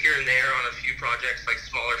worked with here and there on a few projects, like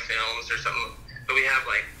smaller films or something, but we have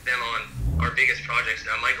like them on our biggest projects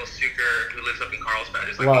now. Michael Suker, who lives up in Carlsbad,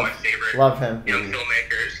 is like one of my favorite young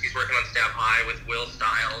filmmakers. He's working on Stab High with Will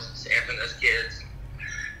Stiles, Sam and those kids.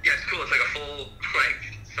 Yeah, it's cool. It's like a full like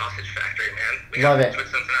sausage factory, man. We love have it. to put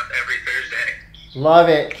something up every Thursday. Love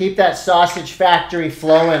it. Keep that sausage factory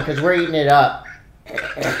flowing because we're eating it up. But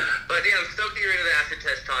yeah, I'm stoked that you're into the acid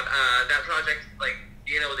test, Todd. That project, like,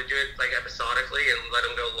 being able to do it like episodically and let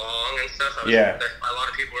them go long and stuff. A lot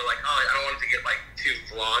of people were like, "Oh, I don't want it to get like too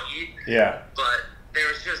vloggy." Yeah. But there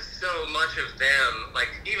was just so much of them.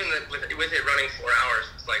 Like even with it running 4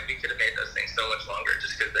 hours, it's like we could have made those things so much longer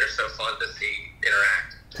just because they're so fun to see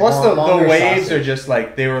interact. Plus the waves are just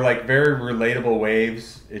like they were like very relatable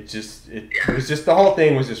waves. It was just the whole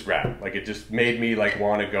thing was just rad. Like it just made me like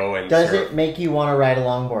want to go and. Does it make you want to ride a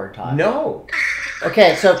longboard, Todd? No.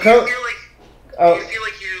 Okay, so do you feel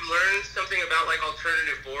like you learned something about like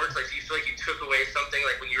alternative boards? Like do you feel like you took away something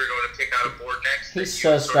like when you were going to pick out a board next? He's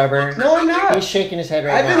so stubborn. No, I'm not. He's shaking his head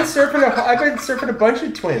right now. I've been surfing a bunch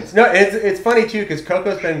of twins. No, it's funny too because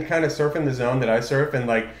Coco's been kind of surfing the zone that I surf, and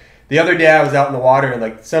like the other day I was out in the water and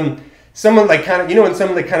like someone like kind of when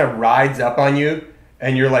someone like kind of rides up on you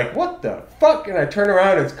and you're like what the fuck, and I turn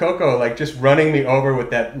around and it's Coco like just running me over with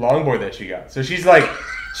that longboard that she got. So she's like.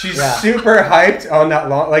 She's super hyped on that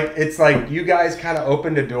like it's like you guys kind of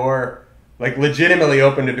opened a door, like legitimately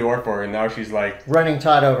opened a door for her, and now she's like running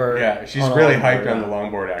Todd over. Yeah, she's really hyped on the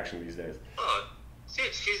longboard action these days. See,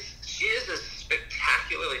 she is a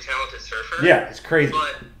spectacularly talented surfer. Yeah, it's crazy.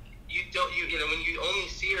 But you know when you only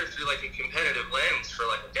see her through like a competitive lens for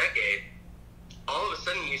like a decade, all of a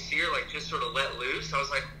sudden you see her like just sort of let loose. I was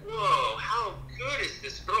like, whoa, how good is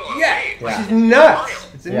this girl on waves? She's nuts.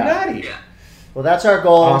 It's nutty. Yeah. Well, that's our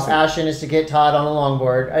goal, Ashton, is to get Todd on a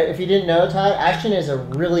longboard. If you didn't know, Todd, Ashton is a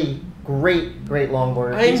really great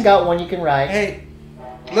longboard. He's got one you can ride. Hey,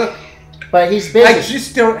 look. But he's busy. I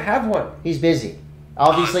just don't have one. He's busy.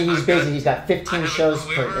 Obviously, he's busy. He's got 15 shows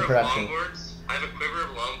in production. I have a quiver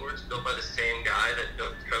of longboards built by the same guy that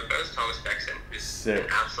built Coco's, Thomas Bexon, who's an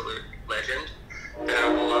absolute legend, that I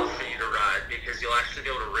would love for you to ride because you'll actually actually be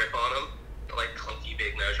able to rip on them. Like clunky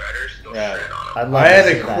big nose riders, you'll shred on them. I had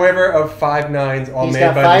a quiver of 5.9s all He's made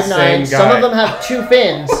got by the same 5.9s. guy. Some of them have 2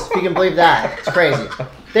 fins. If you can believe that, it's crazy.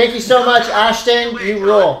 Thank you so much, Ashton. You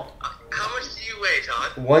rule. How much do you weigh,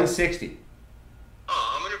 Todd? 160.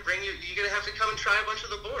 Oh, I'm gonna bring you. You're gonna have to come and try a bunch of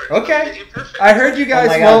the boards. Okay. You're perfect. I heard you guys. Oh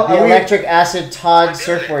my well, God, the Electric Acid Todd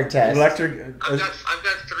Surfboard Test. I've got 3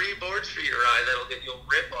 boards for you to ride you'll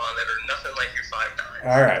rip on that are nothing like your 5.9.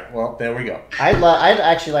 All right. Well, there we go. I'd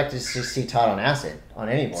actually like to see Todd on acid on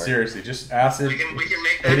any board. Seriously, just acid. We can make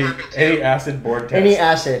that happen too. Any acid board test. Any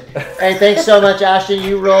acid. Hey, thanks so much, Ashton.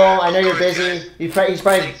 You roll. I know you're busy. He's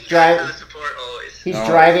probably driving. He's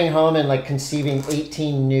driving home and like conceiving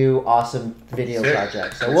 18 new awesome video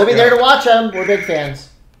projects. So we'll be there to watch them. We're big fans.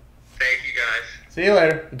 Thank you guys. See you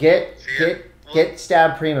later. Get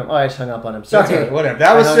Stab Premium. Oh, I just hung up on him. Sorry. Right, whatever.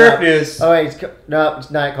 That was surf news. Oh wait, he's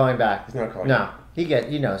not calling back. He's not calling. No, he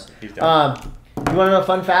knows. He's done. You want to know a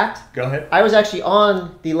fun fact? Go ahead. I was actually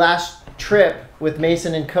on the last trip with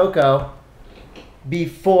Mason and Coco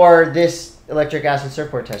before this Electric Acid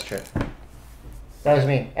Surfboard Test trip. That was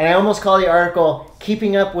me. And I almost called the article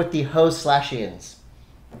Keeping Up with the Ho/Slashians.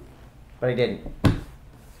 But I didn't.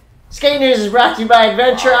 Skate News is brought to you by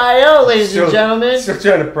Adventure.io, ladies and gentlemen. Still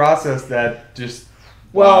trying to process that. Just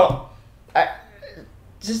well,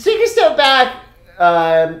 to take a step back,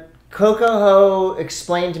 Coco Ho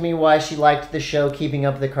explained to me why she liked the show Keeping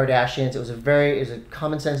Up with the Kardashians. It was a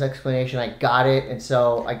common sense explanation. I got it, and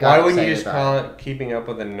so I got. Why wouldn't you just call it Keeping Up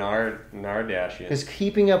with the Nardashians? Because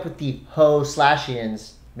Keeping Up with the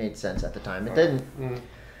Ho/Slashians made sense at the time. It didn't.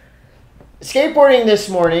 Skateboarding this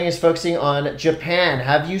morning is focusing on Japan.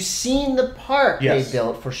 Have you seen the park they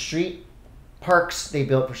built for street parks? They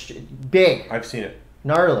built for street big. I've seen it.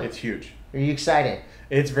 Gnarly. It's huge. Are you excited?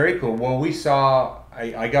 It's very cool. Well, we saw.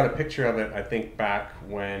 I got a picture of it. I think back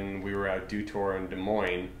when we were at Dew Tour in Des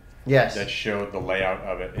Moines. Yes. That showed the layout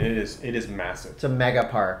of it, and it is massive. It's a mega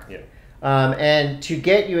park. Yeah. And to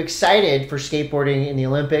get you excited for skateboarding in the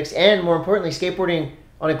Olympics, and more importantly, skateboarding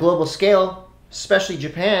on a global scale, especially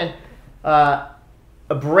Japan. A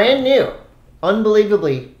brand new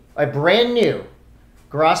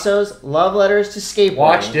Grasso's Love Letters to Skateboarding.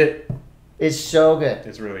 Watched it. Is so good.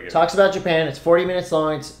 It's really good. Talks about Japan. It's 40 minutes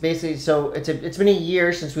long. It's basically it's been a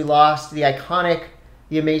year since we lost the iconic,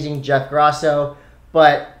 the amazing Jeff Grasso,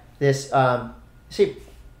 but this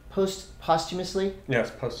posthumously.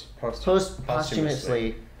 Yes,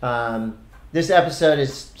 posthumously. This episode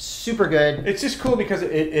is super good. It's just cool because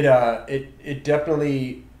it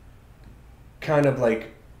definitely kind of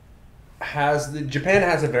like Japan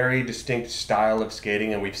has a very distinct style of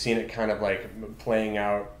skating, and we've seen it kind of like playing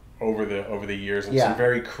out over the years and some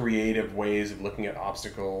very creative ways of looking at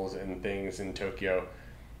obstacles and things in Tokyo,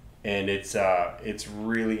 and it's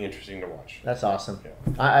really interesting to watch. That's awesome.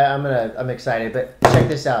 Yeah. I'm excited, but check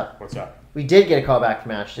this out. What's up? We did get a call back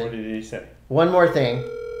from Ashton. What did he say? One more thing.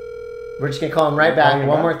 We're just gonna call him right back.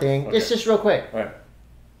 One more thing. Okay. It's just real quick. All right.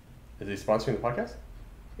 Is he sponsoring the podcast?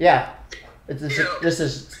 Yeah. This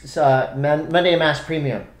is Monday M.A.S.S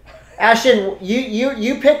Premium. Ashton,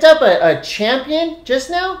 you picked up a champion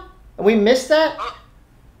just now? We missed that?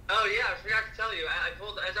 Oh yeah, I forgot to tell you. I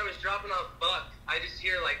pulled, as I was dropping off Buck, I just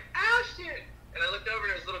hear like, Ashton! And I looked over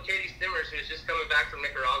and it was little Katie Stimmers, who was just coming back from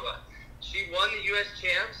Nicaragua. She won the U.S.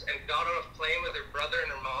 champs and got on a plane with her brother and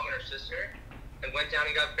her mom and her sister and went down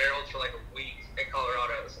and got barreled for like a week at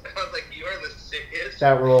Colorado's. I was like, you are the sickest.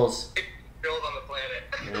 That rules. Girls on the planet.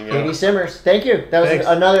 Katie Simmers. Thank you. That was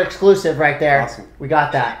another exclusive right there. Awesome. We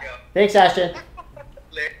got that. Thanks, Ashton.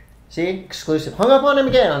 See? Exclusive. Hung up on him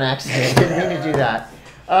again on accident. Didn't mean to do that.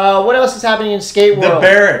 What else is happening in skate world? The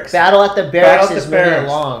Berrics. Battle at the Berrics is moving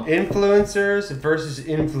along. Influencers versus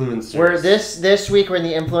influencers. We're this week we're in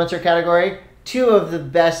the influencer category. Two of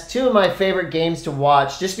my favorite games to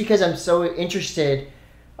watch, just because I'm so interested.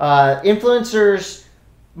 Influencers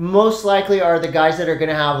most likely are the guys that are going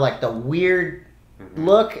to have like the weird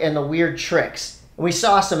look and the weird tricks. We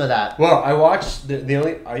saw some of that. Well, I watched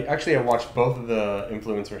I watched both of the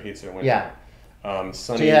influencer heats that went. Yeah.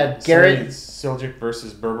 So you had Garrett Suljic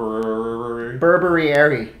versus Burberry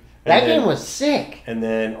Erry. That game was sick. And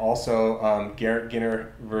then also Garrett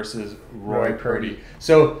Ginner versus Roy Purdy.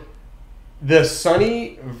 So the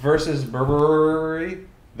Sunny versus Burberry,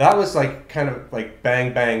 that was like kind of like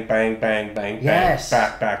bang, bang, bang, bang, bang, yes.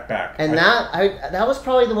 bang, back. And that was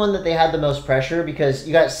probably the one that they had the most pressure, because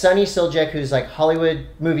you got Sonny Suljic, who's like Hollywood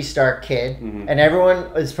movie star kid, and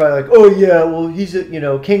everyone is probably like, oh yeah, well he's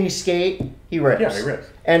can you skate? He rips. Yeah, he rips.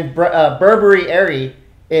 And Burberry Erry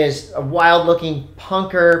is a wild looking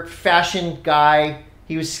punker fashion guy.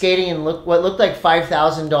 He was skating in what looked like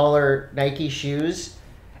 $5,000 Nike shoes,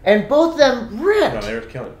 and both of them ripped. No, they were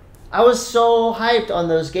killing. I was so hyped on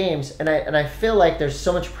those games, and I feel like there's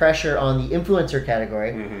so much pressure on the influencer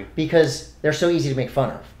category because they're so easy to make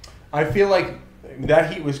fun of. I feel like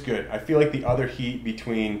that heat was good. I feel like the other heat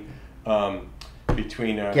between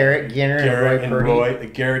Garrett Ginner and Roy.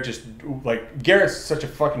 Garrett's such a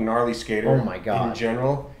fucking gnarly skater. Oh my God. In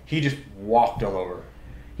general, he just walked all over.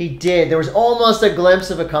 He did. There was almost a glimpse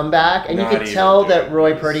of a comeback, and you could tell that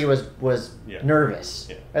Roy Purdy was nervous.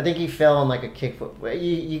 Yeah. I think he fell on like a kick foot.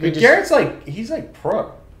 You could just, Garrett's he's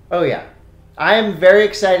pro. Oh yeah, I am very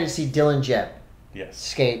excited to see Dylan Jebb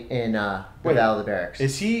skate in the Battle of the Berrics.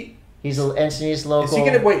 Is he? He's an Encinitas local.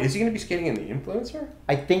 Is he gonna be skating in the Influencer?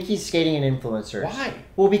 I think he's skating in Influencers. Why?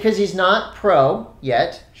 Well, because he's not pro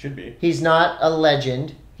yet. Should be. He's not a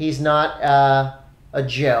legend. He's not a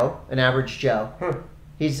Joe, an average Joe.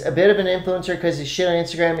 He's a bit of an influencer because his shit on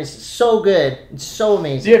Instagram is so good. It's so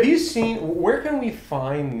amazing. Have you seen? Where can we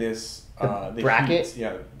find this the bracket? Heats?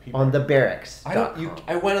 Yeah, on the Berrics. I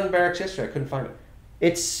went on the Berrics yesterday. I couldn't find it.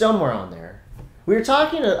 It's somewhere on there. We were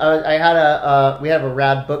talking. We have a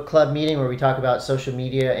Rad Book Club meeting where we talk about social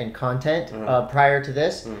media and content prior to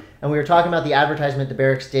this, and we were talking about the advertisement the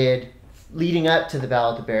Berrics did leading up to the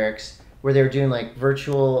Battle at the Berrics, where they were doing like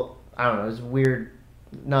virtual. I don't know. It was weird.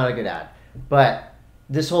 Not a good ad, but.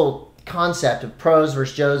 This whole concept of pros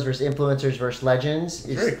versus Joes versus influencers versus legends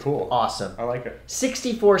is very cool. Awesome. I like it.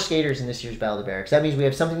 64 skaters in this year's Battle of the Berrics. That means we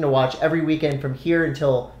have something to watch every weekend from here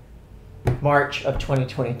until March of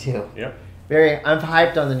 2022. Yep. I'm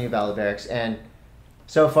hyped on the new Battle of the Berrics, and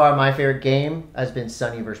so far my favorite game has been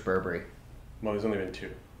Sunny versus Burberry. Well, there's only been 2.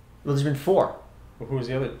 Well, there's been 4. Well, who was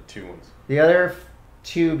the other 2 ones? The other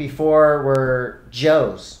 2 before were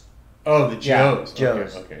Joes. Oh, the Joes. Yeah,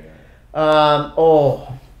 Joes. Okay. Yeah.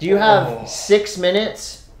 Do you have 6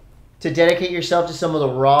 minutes to dedicate yourself to some of the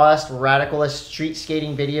rawest, radicalist street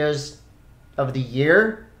skating videos of the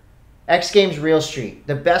year? X Games Real Street.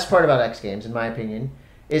 The best part about X Games, in my opinion,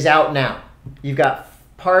 is out now. You've got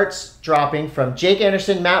parts dropping from Jake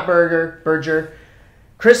Anderson, Matt Berger,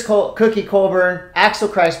 Cookie Colburn, Axel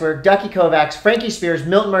Kreisberg, Ducky Kovacs, Frankie Spears,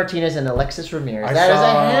 Milton Martinez, and Alexis Ramirez. That is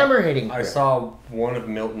a hammer-hitting clip. I saw one of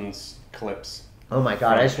Milton's clips. Oh my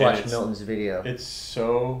God, I just watched Milton's video.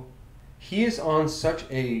 He is on such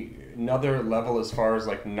another level as far as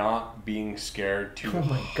not being scared to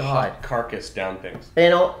carcass down things.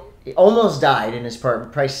 And he almost died in his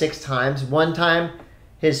part, probably 6 times. One time,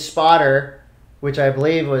 his spotter, which I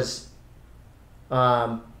believe was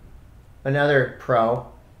another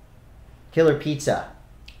pro, Killer Pizza,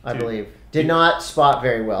 I believe, did not spot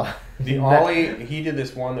very well. The ollie, he did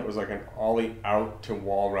this one that was like an ollie out to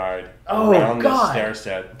wall ride around the stair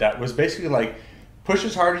set. That was basically push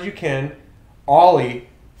as hard as you can, ollie,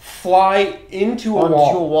 fly into a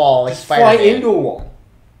wall. Like just fly into a wall.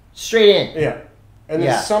 Straight in. Yeah. And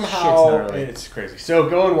then somehow, it's crazy. So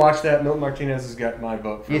go and watch that. Milton Martinez has got my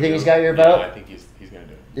vote. You think he's got your vote? Yeah, I think he's going to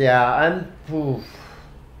do it. Yeah,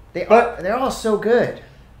 they're all so good.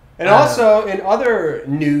 And also, in other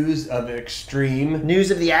news of extreme...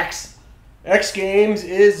 News of the X. X Games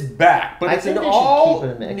is back, but it's an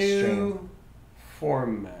all-new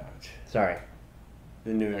format. Sorry.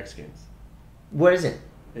 The new X Games. What is it?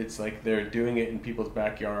 It's they're doing it in people's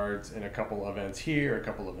backyards and a couple events here, a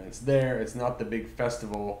couple events there. It's not the big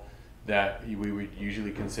festival that we would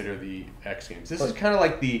usually consider the X Games. This is kind of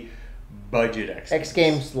like the budget X Games. X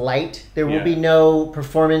Games Light. There will be no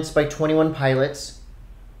performance by 21 Pilots.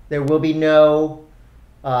 There will be no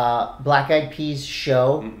Black Eyed Peas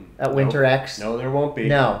show at Winter X. No, there won't be.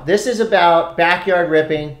 No. This is about backyard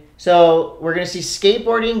ripping. So we're going to see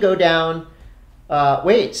skateboarding go down.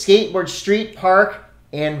 Skateboard Street, Park,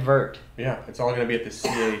 and Vert. Yeah, it's all going to be at the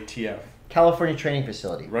CATF. California Training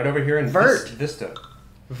Facility. Right over here in Vista.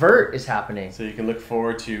 Vert is happening. So you can look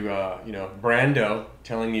forward to, Brando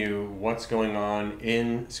telling you what's going on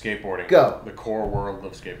in skateboarding. The core world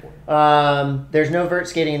of skateboarding. There's no vert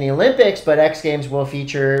skating in the Olympics, but X Games will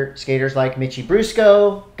feature skaters like Michi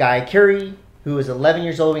Brusco, Guy Curry, who was 11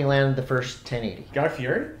 years old when he landed the first 1080. Guy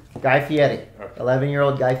Fieri? Guy Fieri. Okay.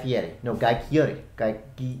 11-year-old Guy Fieri. No, Guy Curry. Guy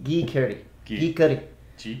Curry. Guy Curry.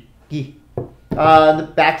 Guy.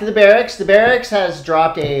 Back to the Berrics. The Berrics has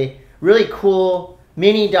dropped a really cool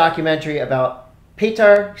mini documentary about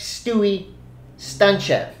Petar Stewie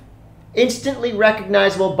Stanchev. Instantly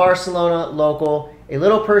recognizable Barcelona local, a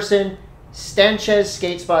little person. Stanchev's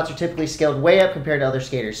skate spots are typically scaled way up compared to other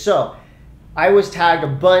skaters. So, I was tagged a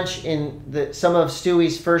bunch in some of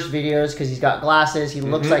Stewie's first videos because he's got glasses. He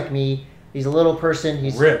looks like me. He's a little person.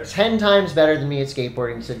 He's ripped. 10 times better than me at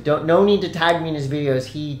skateboarding. So no need to tag me in his videos.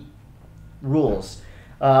 He rules.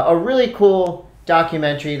 A really cool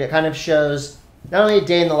documentary that kind of shows not only a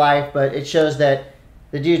day in the life, but it shows that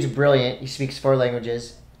the dude's brilliant. He speaks 4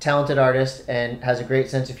 languages, talented artist, and has a great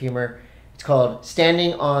sense of humor. It's called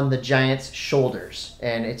Standing on the Giant's Shoulders,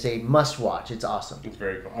 and it's a must-watch. It's awesome. It's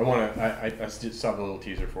very cool. I saw the little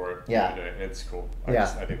teaser for it. Yeah. The other day. It's cool.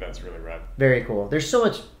 Yeah. I think that's really rad. Very cool. There's so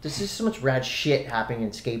much rad shit happening in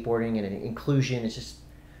skateboarding and in inclusion. It's just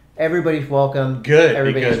everybody's welcome. Good,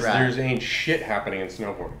 Everybody's because rad. there's ain't shit happening in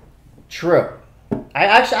snowboarding. True.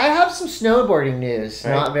 I have some snowboarding news.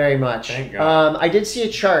 Not very much. Thank God. I did see a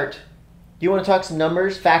chart. Do you want to talk some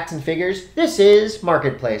numbers, facts, and figures? This is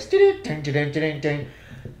Marketplace.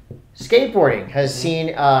 Skateboarding has seen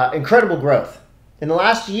incredible growth. In the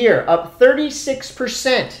last year, up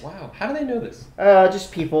 36%. Wow. How do they know this?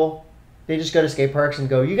 Just people. They just go to skate parks and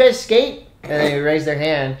go, "You guys skate?" And they raise their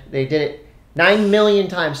hand. They did it 9 million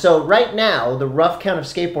times. So right now, the rough count of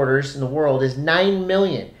skateboarders in the world is 9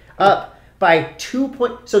 million. Up by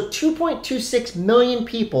 2.26 million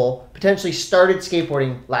people potentially started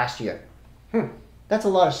skateboarding last year. That's a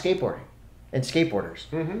lot of skateboarding and skateboarders.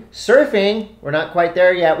 Mm-hmm. Surfing, we're not quite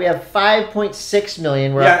there yet. We have 5.6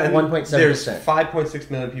 million. We're up 1.7%. There's 5.6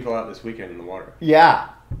 million people out this weekend in the water. Yeah.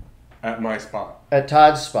 At my spot. At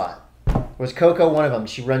Todd's spot. Was Coco one of them?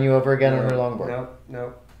 She run you over again on her longboard?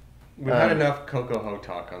 No. We've had enough Coco Ho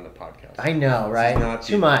talk on the podcast. I know, right?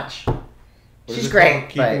 Too much. She's great.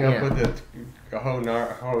 Keeping up with the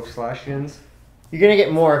Ho/Shins. You're going to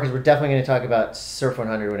get more because we're definitely going to talk about Surf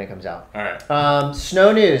 100 when it comes out. All right.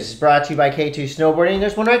 Snow News is brought to you by K2 Snowboarding.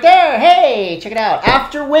 There's one right there. Hey, check it out.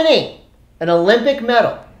 After winning an Olympic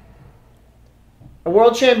medal, a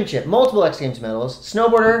world championship, multiple X Games medals,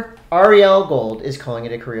 snowboarder Ariel Gold is calling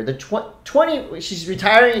it a career. She's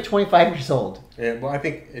retiring at 25 years old. Yeah, well, I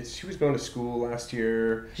think she was going to school last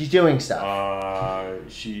year. She's doing stuff.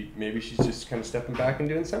 Maybe she's just kind of stepping back and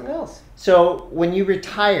doing something else. So when you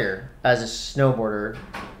retire as a snowboarder,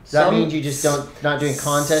 does that mean you just not doing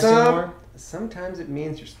contests anymore? Sometimes it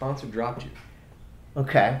means your sponsor dropped you.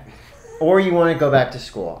 Okay. Or you want to go back to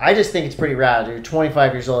school. I just think it's pretty rad. You're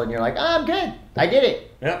 25 years old and you're like, I'm good. I did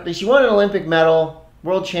it. Yeah. At least you won an Olympic medal,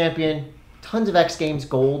 world champion, tons of X Games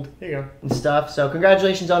gold. There you go. And stuff. So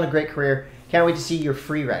congratulations on a great career. Can't wait to see your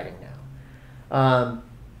free riding now.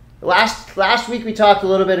 Last week we talked a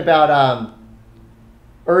little bit about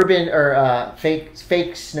urban or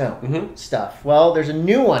fake snow stuff. Well, there's a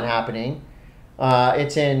new one happening.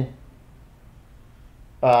 It's in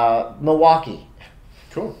Milwaukee.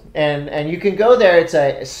 Cool. And you can go there. It's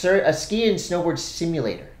a ski and snowboard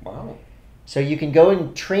simulator. Wow. So you can go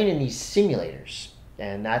and train in these simulators,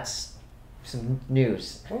 and that's some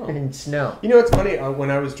news in snow. You know, it's funny.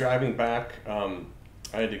 When I was driving back, I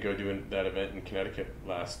had to go do that event in Connecticut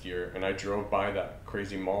last year, and I drove by that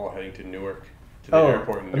crazy mall heading to Newark, to the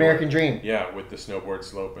airport in Newark. American Dream. Yeah, with the snowboard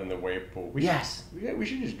slope and the wave pool. We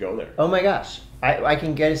should just go there. Oh my gosh, I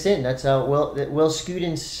can get us in. That's Will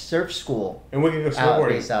Scudin Surf School. And we can go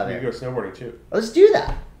snowboarding. We can go snowboarding too. Let's do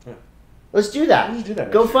that. Yeah. Let's do that. Let's do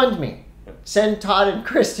that. GoFundMe. Send Todd and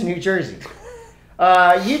Chris to New Jersey.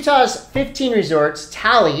 Utah's 15 resorts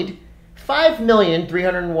tallied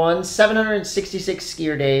 5,301,766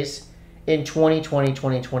 skier days in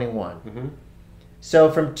 2020-2021. Mm-hmm. So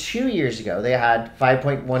from 2 years ago, they had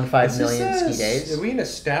 5.15 million ski days. Are we in a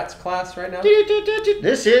stats class right now?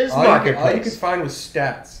 This is Marketplace. All you can find was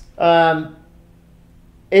stats.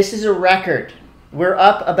 This is a record. We're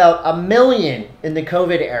up about 1 million in the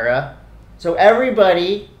COVID era. So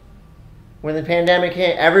everybody, when the pandemic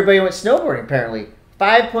hit, everybody went snowboarding apparently.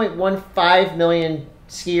 5.15 million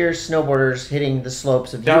skiers, snowboarders hitting the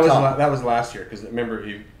slopes of Utah. That was last year, because remember,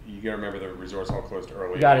 you got to remember the resorts all closed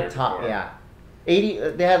early. You got it top, yeah. 80.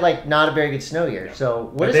 They had not a very good snow year. Yeah. So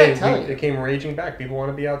what does that tell you? It came raging back. People want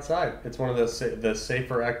to be outside. It's one of the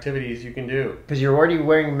safer activities you can do. Because you're already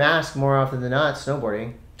wearing masks more often than not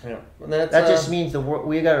snowboarding. Yeah, that just means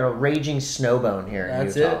we got a raging snowbone here in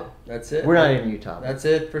Utah. That's it. We're not in Utah. That's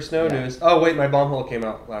it for snow news. Oh wait, my bomb hole came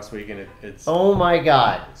out last week, and it's. Oh my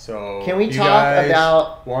God! So can we talk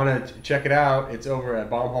about? Want to check it out? It's over at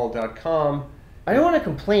bombhole.com. I don't want to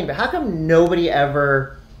complain, but how come nobody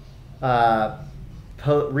ever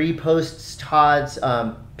reposts Todd's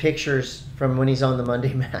pictures from when he's on the Monday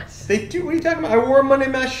M.A.S.S? They do. What are you talking about? I wore a Monday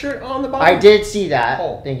M.A.S.S shirt on the bottom. I did see that.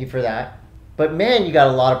 Oh. Thank you for that. But man, you got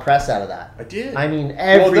a lot of press out of that. I did. I mean,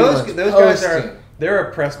 everyone's those guys they're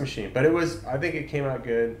a press machine. But I think it came out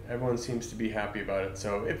good. Everyone seems to be happy about it.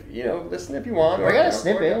 So if listen if you want. I got a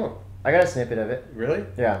snippet of it. Really?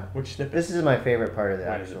 Yeah. Which snippet? This is my favorite part of the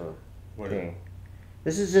actual. What is it?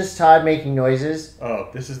 This is just Todd making noises. Oh,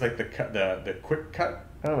 this is like the quick cut.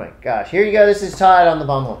 Oh my gosh. Here you go. This is Todd on the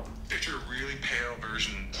bumhole. Picture a really pale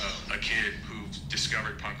version of a kid who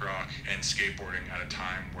discovered punk rock and skateboarding at a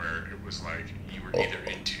time where it was like you were either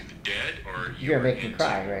into the Dead or you You're were making me into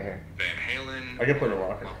cry right here. Van Halen. I can put a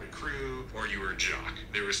rock in. Motley Crue, or you were a jock.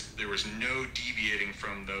 There was no deviating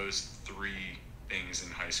from those three things in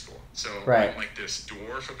high school. So Right. I'm like this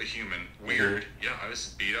dwarf of a human. Weird. Yeah, I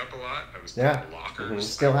was beat up a lot. I was Yeah. in lockers.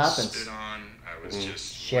 Still I was happens. Spit on. I was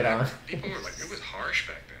just Shit on. People were like, it was harsh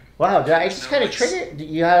back then. Wow, did I just kind of trigger?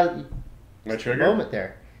 You had My a trigger. moment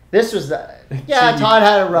there. This was the... Yeah, See, Todd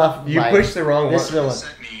had a rough You life. pushed the wrong This one. villain.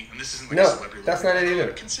 Sent me, and this isn't like No, a celebrity that's letter. not it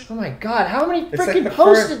either. Oh my god, how many It's like freaking the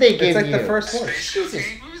posts first- did they give It's like you? the first one. Space Jesus.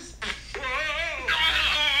 Showcase.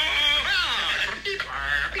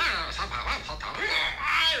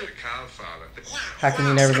 How can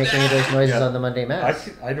you never make any of those noises on the Monday Mass?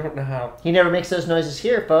 I don't know how He never makes those noises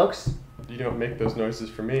here, folks. you don't make those noises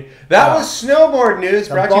for me. That was snowboard news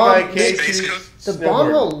The brought to you by bomb- K2 The Snowboard.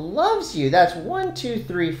 Bombhole loves you. That's 1, 2,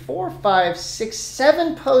 3, 4, 5, 6,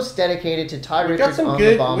 7 posts dedicated to Todd We got Richards some on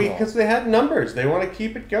good the Bombhole. because they had numbers. They want to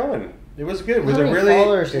keep it going. It was good. It was How a many really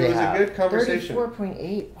followers do it they was have? a good conversation.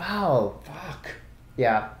 34.8. Wow. Fuck.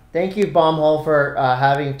 Yeah. Thank you, Bombhole, for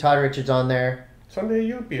having Todd Richards on there. Someday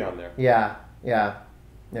you'll be on there. Yeah.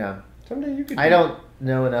 Someday you could. I don't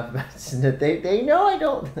know enough about it. They know I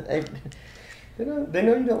don't. They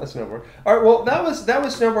know you don't listen to snowboard. All right. Well, that was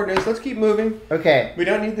snowboard news. Let's keep moving. Okay. We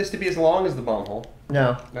don't need this to be as long as the bomb hole.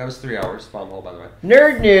 No. That was 3 hours. Bomb hole, by the way.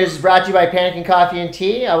 Nerd News brought to you by Panic and Coffee and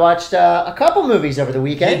Tea. I watched a couple movies over the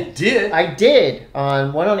weekend. You did. I did.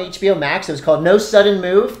 One on HBO Max. It was called No Sudden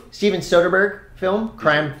Move. Steven Soderbergh film.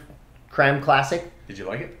 Crime classic. Did you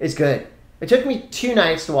like it? It's good. It took me 2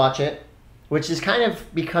 nights to watch it, which is kind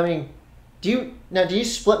of becoming... Do you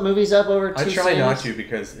split movies up over 2 I try scenes? not to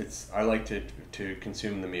because I like to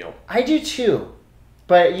consume the meal. I do too.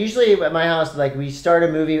 But usually at my house, like, we start a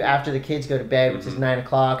movie after the kids go to bed, which is 9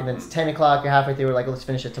 o'clock, and then it's 10 o'clock, you're halfway through, we're like, let's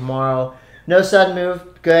finish it tomorrow. No Sudden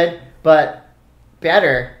Move, good, but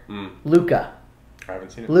better, Luca. I haven't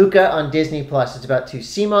seen it. Luca on Disney Plus. It's about 2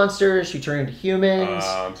 sea monsters who turn into humans.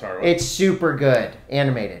 I'm sorry. What? It's super good,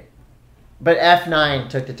 animated. But F9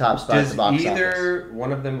 took the top spot at Does the box either office.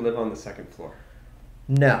 one of them live on the second floor?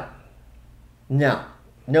 No.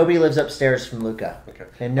 Nobody lives upstairs from Luca. Okay.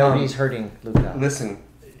 And nobody's hurting Luca. Listen,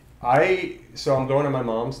 so I'm going to my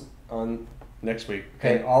mom's on next week,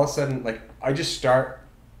 Okay. and all of a sudden, like, I just start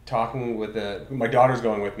talking with my daughter's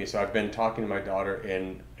going with me, so I've been talking to my daughter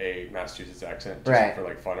in a Massachusetts accent just Right. for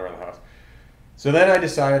like fun around the house. So then I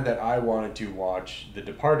decided that I wanted to watch The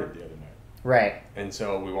Departed the other night. Right. And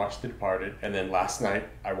so we watched The Departed, and then last night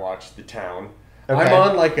I watched The Town. Okay. I'm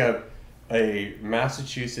on like a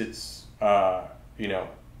Massachusetts,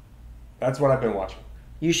 that's what I've been watching.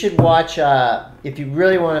 You should watch, if you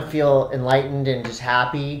really want to feel enlightened and just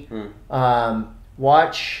happy,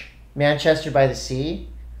 watch Manchester by the Sea.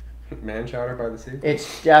 Man Chowder by the Sea?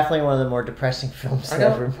 It's definitely one of the more depressing films I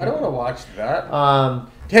ever. don't want to watch that.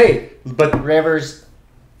 Hey, but Rivers,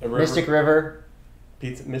 a river, Mystic River.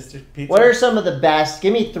 Mr. Pizza. What are some of the best?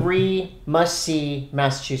 Give me 3 must-see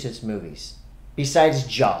Massachusetts movies besides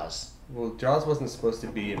Jaws. Well, Jaws wasn't supposed to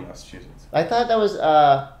be in Massachusetts. I thought that was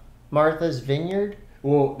Martha's Vineyard.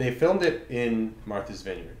 Well, they filmed it in Martha's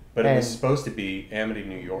Vineyard, but it was And- supposed to be Amity,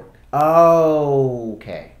 New York. Oh,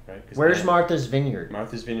 okay. Right? 'Cause Where's Martha's Vineyard?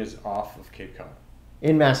 Martha's Vineyard's off of Cape Cod.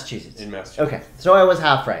 In Massachusetts. In Massachusetts. Okay, so I was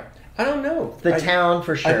half right. I don't know. The Town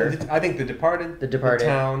for sure. I think The Departed. The Departed.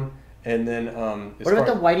 The Town. And then, What about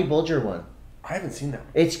the Whitey Bulger one? I haven't seen that.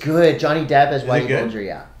 It's good. Johnny Depp as Is it Whitey good? Bulger,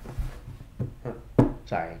 yeah.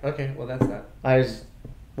 Sorry. Okay, well that's that.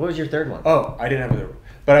 What was your third one? Oh, I didn't have another one.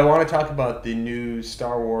 But I want to talk about the new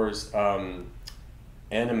Star Wars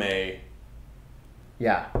anime.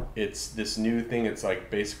 Yeah. It's this new thing. It's like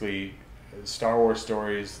basically Star Wars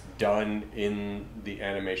stories done in the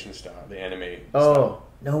animation style, the anime Oh, style.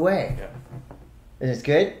 no way. Yeah. And it's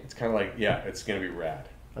good? It's kind of like, yeah, it's going to be rad.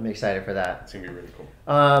 I'm excited for that. It's going to be really cool.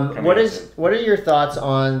 What are your thoughts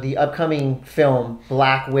on the upcoming film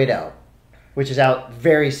Black Widow, which is out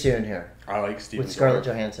very soon here I like Stephen with Scarlett Dorff.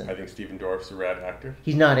 Johansson? I think Stephen Dorff's a rad actor.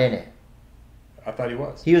 He's not in it. I thought he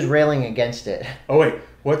was. He was railing against it. Oh, wait.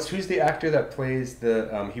 Who's the actor that plays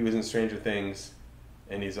he was in Stranger Things,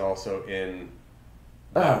 and he's also in...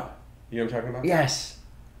 Oh. You know what I'm talking about? Yes.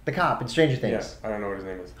 The cop in Stranger Things. Yeah, I don't know what his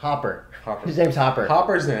name is. Hopper. Hopper. His name's Hopper.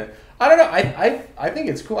 Hopper's in it. I don't know. I think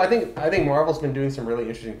it's cool. I think Marvel's been doing some really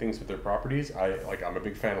interesting things with their properties. I'm a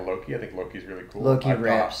big fan of Loki. I think Loki's really cool. Loki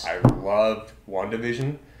rips. I loved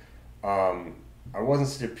WandaVision. I wasn't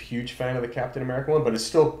such a huge fan of the Captain America one, but it's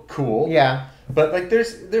still cool. Yeah. But like,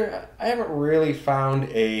 I haven't really found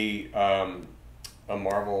a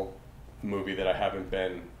Marvel movie that I haven't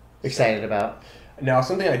been Excited about. Now,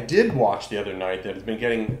 something I did watch the other night that has been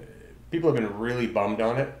getting people have been really bummed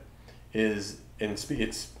on it is, and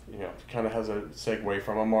it's kind of has a segue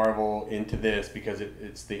from a Marvel into this because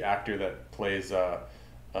it's the actor that plays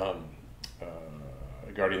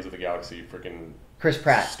Guardians of the Galaxy, freaking Chris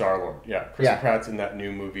Pratt. Star-Lord. Yeah, Chris Pratt's in that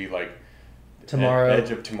new movie, like Tomorrow.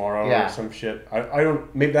 Edge of Tomorrow or some shit. I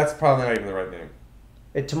don't. Maybe that's probably not even the right name.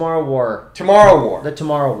 Tomorrow War. Tomorrow War. The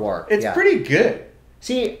Tomorrow War. It's pretty good.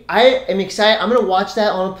 See, I am excited. I'm going to watch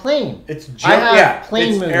that on a plane. It's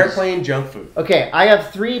plane movies. Airplane junk food. Okay, I have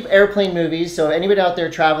 3 airplane movies. So anybody out there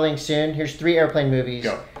traveling soon, here's 3 airplane movies.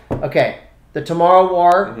 Go. Okay, The Tomorrow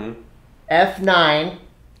War, F9.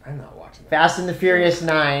 I'm not watching that. Fast and the Furious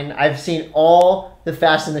 9. I've seen all the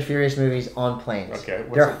Fast and the Furious movies on planes. Okay.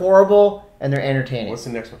 They're horrible and they're entertaining. What's the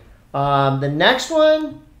next one? The next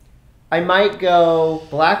one, I might go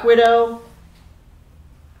Black Widow,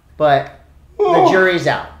 but the jury's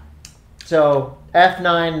out. So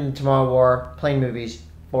F9 and Tomorrow War, plane movies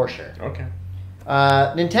for sure. Okay.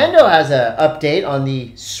 Nintendo has an update on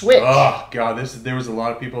the Switch. Oh God, there was a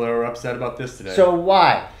lot of people that were upset about this today. So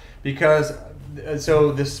why? Because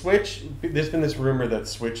the Switch, there's been this rumor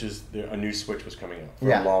that a new Switch was coming out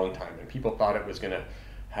for a long time, and people thought it was going to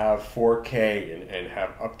have 4K and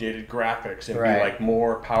have updated graphics and be like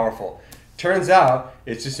more powerful. Turns out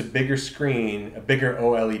it's just a bigger screen, a bigger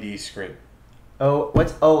OLED screen. Oh,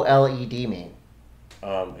 what's OLED mean?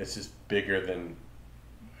 It's just bigger than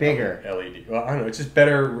bigger LED. Well, I don't know. It's just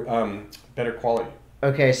better quality.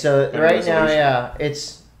 Okay, so Better right now, resolution.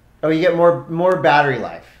 it's you get more battery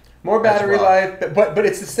life. More battery life, but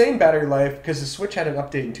it's the same battery life because the Switch had an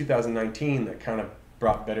update in 2019 that kind of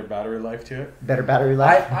brought better battery life to it. Better battery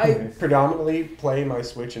life? I predominantly play my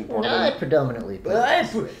Switch in portable. I predominantly play I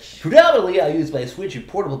use my Switch in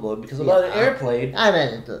portable mode because a lot of airplane. I'm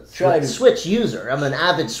a Switch user. I'm an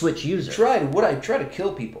avid Switch user. I try to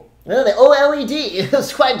kill people. Well, the OLED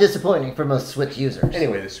is quite disappointing for most Switch users.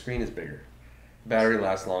 Anyway, the screen is bigger. Battery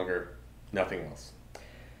lasts longer. Nothing else.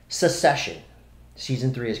 Succession.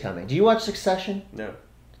 Season 3 is coming. Do you watch Succession? No.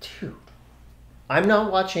 Dude. I'm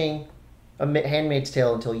not watching A Handmaid's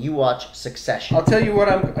Tale until you watch Succession. I'll tell you what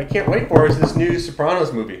I can't wait for is this new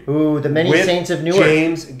Sopranos movie. Ooh, The Many with Saints of Newark.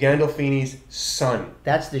 James Gandolfini's son.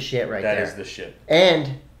 That's the shit right there. That is the shit.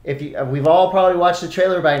 And we've all probably watched the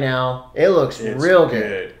trailer by now. It looks real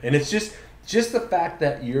good. And it's just the fact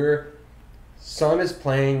that your son is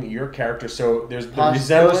playing your character, so there's the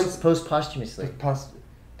resemblance. Posthumously. Posthumously.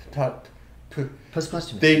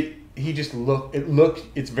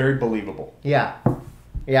 It's very believable. Yeah.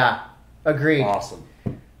 Agreed. Awesome.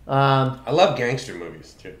 I love gangster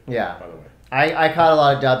movies too. Yeah. By the way. I caught a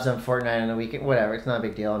lot of dubs on Fortnite on the weekend. Whatever, it's not a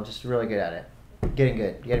big deal. I'm just really good at it. Getting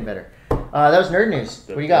good. Getting better. That was Nerd News.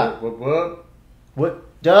 What do you got?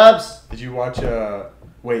 What? Dubs? Did you watch,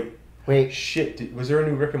 Wait. Shit. Was there a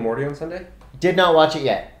new Rick and Morty on Sunday? Did not watch it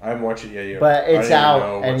yet. I haven't watched it yet either. But it's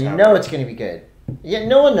out, and you know it's going to be good. Yeah,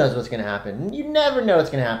 no one knows what's going to happen. You never know what's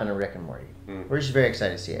going to happen on Rick and Morty. We're just very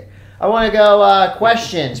excited to see it. I want to go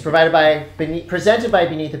questions presented by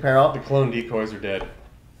Beneath Apparel. The clone decoys are dead.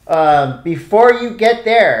 Before you get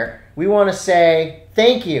there, we want to say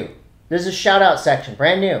thank you. There's a shout-out section,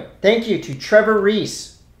 brand new. Thank you to Trevor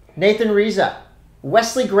Reese, Nathan Reza,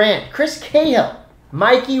 Wesley Grant, Chris Cahill,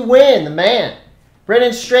 Mikey Wynn, the man,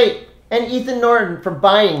 Brennan Straight, and Ethan Norton for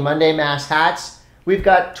buying Monday M.A.S.S hats. We've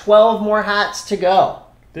got 12 more hats to go.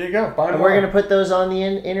 There you go. Buy and more. We're going to put those on the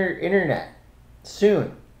internet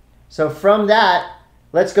soon. So from that,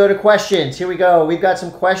 let's go to questions. Here we go. We've got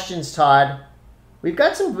some questions, Todd. We've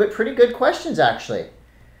got some pretty good questions, actually.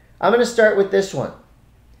 I'm going to start with this one.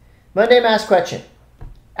 Monday M.A.S.S question.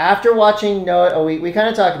 After watching Noa... we kind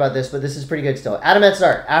of talked about this, but this is pretty good still. Adam at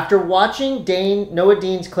Start. After watching Noa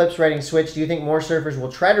Deane's clips riding Switch, do you think more surfers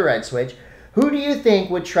will try to ride Switch? Who do you think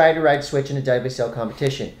would try to ride Switch in a WSL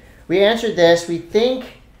competition? We answered this. We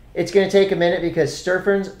think it's going to take a minute because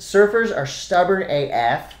surfers are stubborn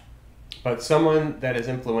AF. But someone that is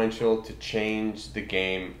influential to change the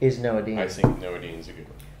game is Noa Deane. I think Noa Deane is a good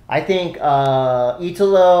one. I think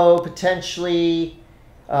Italo potentially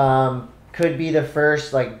could be the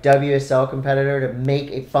first WSL competitor to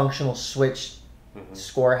make a functional Switch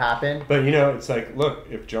score happen. But it's like, look,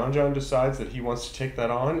 if John decides that he wants to take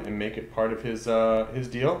that on and make it part of his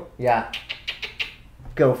deal, yeah,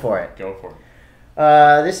 go for it. Go for it.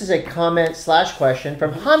 This is a comment/question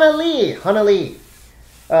from Hana Lee.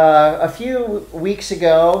 A few weeks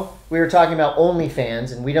ago, we were talking about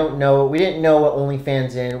OnlyFans, and we didn't know what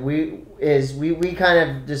OnlyFans we kind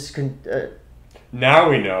of just now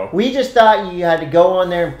we know. We just thought you had to go on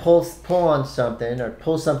there and pull on something, or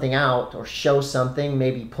pull something out, or show something,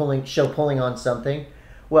 maybe pulling on something.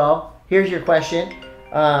 Well, here's your question.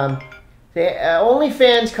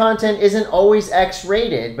 OnlyFans content isn't always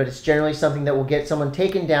X-rated, but it's generally something that will get someone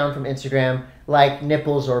taken down from Instagram, like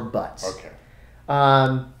nipples or butts. Okay.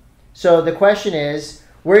 So the question is,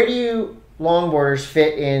 where do you longboarders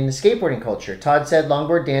fit in the skateboarding culture? Todd said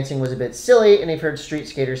longboard dancing was a bit silly, and they've heard street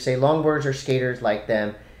skaters say longboarders are skaters like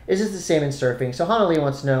them. Is this the same in surfing? So Hanali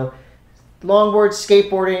wants to know, longboard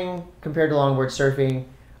skateboarding compared to longboard surfing.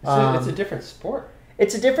 It's a different sport.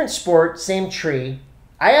 It's a different sport, same tree.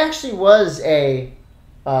 I actually was a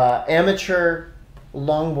amateur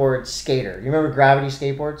longboard skater. You remember Gravity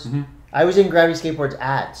Skateboards? Mm-hmm. I was in Gravity Skateboards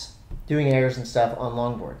ads, doing airs and stuff on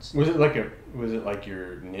longboards. Was it like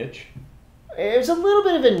your niche? It was a little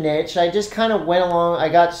bit of a niche. I just kind of went along. I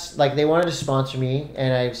got, they wanted to sponsor me,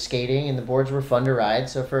 and I was skating, and the boards were fun to ride.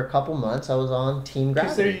 So for a couple months, I was on Team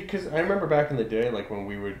Gravity. Because I remember back in the day,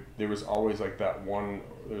 when there was always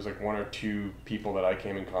there was one or two people that I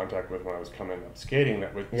came in contact with when I was coming up skating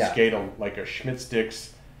that would skate on like a Schmidt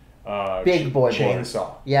Sticks big boy chainsaw.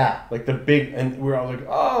 Board. Yeah. Like the big, and we were all like,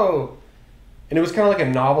 oh. And it was kind of like a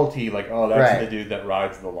novelty, that's the dude that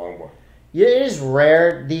rides the longboard. Yeah, it is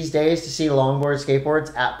rare these days to see longboard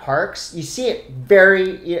skateboards at parks. You see it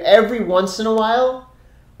every once in a while.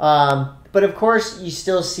 But of course, you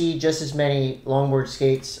still see just as many longboard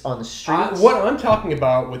skates on the streets. What I'm talking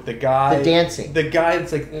about with the guy... The dancing. The guy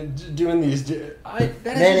that's doing these... Men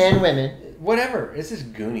and women. Whatever. It's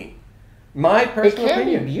just goony. My personal opinion.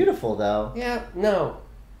 It can be beautiful, though. Yeah, no.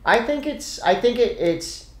 I think it's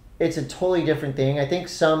a totally different thing.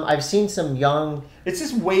 I've seen some young... It's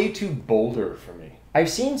just way too boulder for me. I've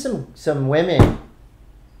seen some women,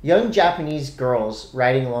 young Japanese girls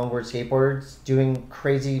riding longboard skateboards, doing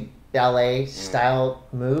crazy ballet style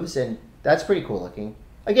moves, and that's pretty cool looking.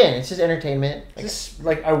 Again, it's just entertainment.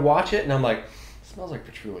 I watch it and I'm like, it smells like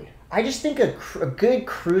patchouli. I just think a good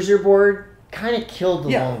cruiser board kind of killed the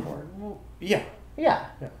longboard. Yeah.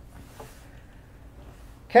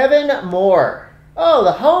 Kevin Moore. Oh,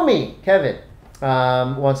 the homie, Kevin,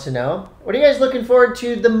 wants to know, what are you guys looking forward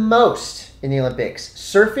to the most in the Olympics?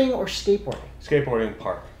 Surfing or skateboarding? Skateboarding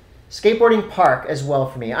park. Skateboarding park as well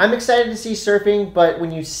for me. I'm excited to see surfing, but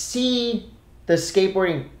when you see the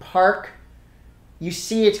skateboarding park, you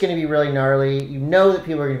see it's going to be really gnarly. You know that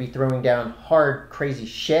people are going to be throwing down hard, crazy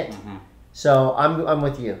shit. Mm-hmm. So I'm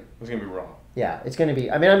with you. It's going to be raw. Yeah, it's going to be.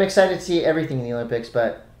 I mean, I'm excited to see everything in the Olympics,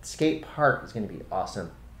 but skate park is going to be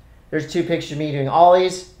awesome. There's 2 pictures of me doing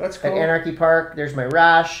ollies. That's cool. At Anarchy Park. There's my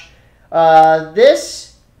rash.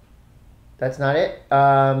 That's not it.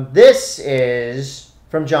 This is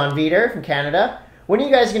from John Veeder from Canada. When are you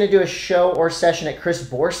guys going to do a show or session at Chris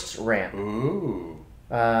Borst's ramp? Ooh.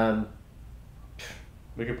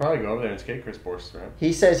 We could probably go over there and skate Chris Borst's ramp.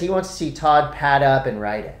 He says he wants to see Todd pad up and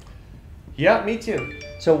ride it. Yeah, me too.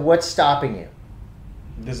 So what's stopping you?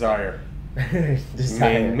 Desire.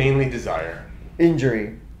 Desire. Mainly desire.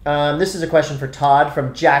 Injury. This is a question for Todd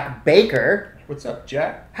from Jack Baker. What's up,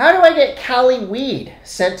 Jack? How do I get Cali weed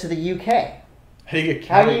sent to the UK? How do you get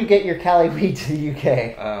Cali? How do you get your Cali weed to the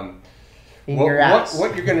UK? Your ass.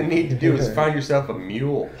 What you're going to need to do is find yourself a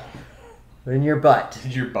mule. In your butt.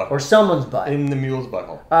 Your butt. Or someone's butt. In the mule's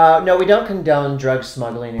butthole. No, we don't condone drug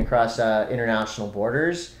smuggling across international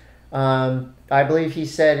borders. I believe he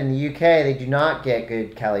said in the UK they do not get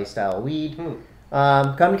good Cali-style weed.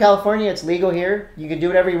 Come to California, it's legal here. You can do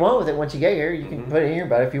whatever you want with it once you get here. You can put it in your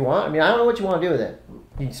butt if you want. I mean, I don't know what you want to do with it.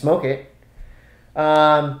 You can smoke it.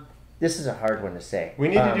 This is a hard one to say. We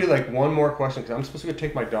need to do one more question because I'm supposed to go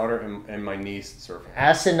take my daughter and my niece surfing.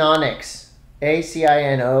 Asinonyx,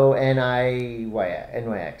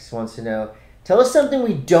 ACINONIYX wants to know, tell us something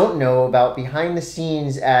we don't know about behind the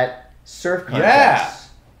scenes at surf contests.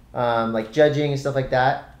 Yeah. Like judging and stuff like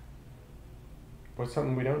that. What's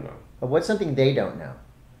something we don't know? What's something they don't know?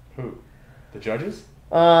 Who? The judges?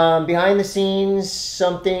 Behind the scenes,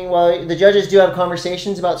 something... Well, the judges do have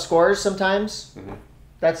conversations about scores sometimes. Mm-hmm.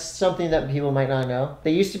 That's something that people might not know. They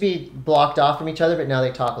used to be blocked off from each other, but now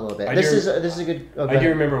they talk a little bit. This is a good... I do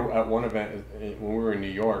remember at one event, when we were in New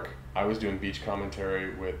York, I was doing beach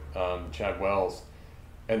commentary with Chad Wells,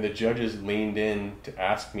 and the judges leaned in to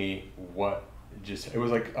ask me what... It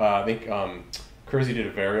was I think Kersey did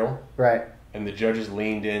a varial. Right. And the judges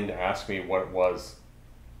leaned in to ask me what it was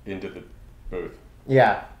into the booth.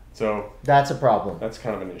 Yeah. So that's a problem. that's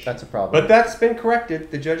kind of an issue. That's a problem. But that's been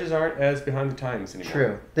corrected. The judges aren't as behind the times anymore.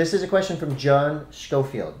 True. This is a question from John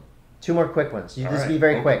Schofield. 2 more quick ones. You just be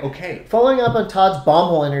very quick. Okay. Following up on Todd's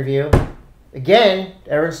bombhole interview, again,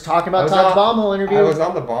 everyone's talking about Todd's bombhole interview. I was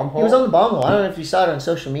on the bomb hole. He was on the bombhole. I don't know if you saw it on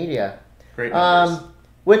social media. Great numbers.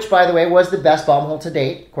 Which, by the way, was the best bombhole to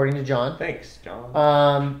date, according to John. Thanks,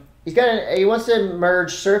 John. He wants to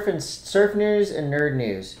merge surf news and nerd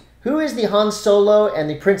news. Who is the Han Solo and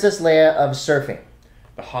the Princess Leia of surfing?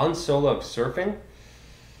 The Han Solo of surfing?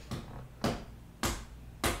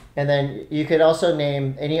 And then you could also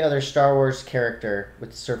name any other Star Wars character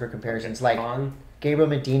with surfer comparisons. Like Gabriel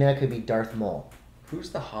Medina could be Darth Maul.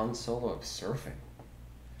 Who's the Han Solo of surfing?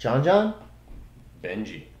 John?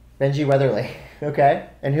 Benji. Benji Weatherly. Okay.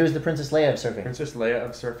 And who's the Princess Leia of surfing? Princess Leia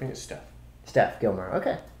of surfing is Steph. Steph Gilmore.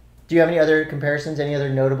 Okay. Do you have any other comparisons? Any other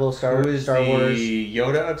notable Star Wars? Who is the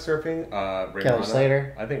Yoda of surfing? Kelly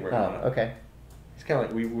Slater. I think Raymond. Oh, okay. It's kind of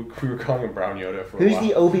like we were calling him Brown Yoda for a Who's while.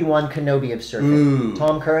 the Obi-Wan Kenobi of surfing? Ooh.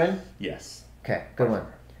 Tom Curran? Yes. Okay, good one.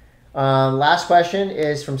 Last question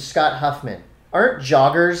is from Scott Huffman. Aren't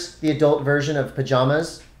joggers the adult version of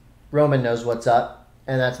pajamas? Roman knows what's up,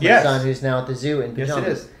 and that's my son who's now at the zoo in pajamas. Yes,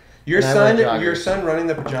 it is. Your son running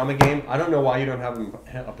the pajama game. I don't know why you don't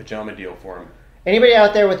have a pajama deal for him. Anybody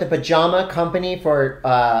out there with a pajama company for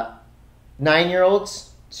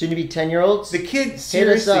 9-year-olds, soon to be 10-year-olds? The kid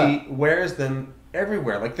seriously wears them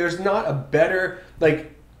everywhere. Like, there's not a better I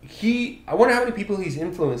wonder how many people he's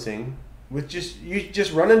influencing with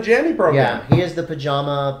just running jammy program. Yeah, he is the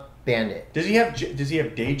pajama bandit. Does he have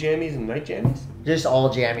day jammies and night jammies? Just all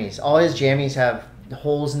jammies. All his jammies have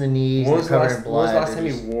holes in the knees. When was the covered in blood. last time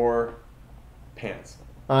he wore pants?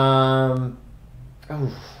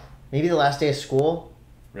 Maybe the last day of school.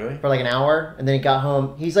 Really? For like an hour, and then he got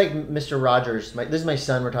home. He's like Mr. Rogers. This is my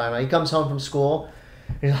son we're talking about. He comes home from school,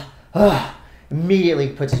 and he's like, immediately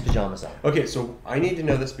puts his pajamas on. Okay, so I need to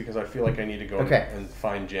know this because I feel like I need to go and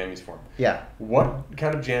find jammies for him. Yeah. What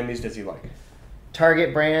kind of jammies does he like?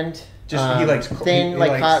 Target brand. Just he likes thin, he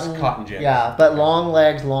like likes cotton jammies. Yeah, but long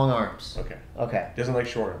legs, long arms. Okay. Doesn't like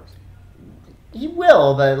short arms. He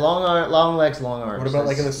will, but long legs, long arms. What about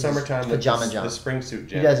like in the summertime? Pajama John. The spring suit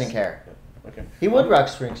jammies. He doesn't care. Okay. He would rock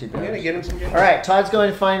spring suit. I'm gonna get him some jammies. All right, Todd's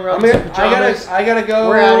going to find Roman some pajamas. I gotta go.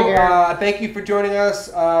 We're out of here. Thank you for joining us.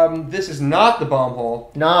 This is not the bomb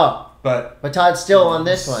hole. No. But Todd's still on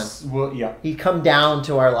this one. Well, yeah. He come down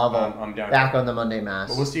to our level. I'm down. Back on the Monday M.A.S.S.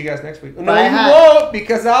 But we'll see you guys next week. Bye, No, you won't,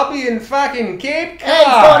 because I'll be in fucking Cape Cod. Hey,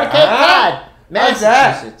 he's going to Cape Cod,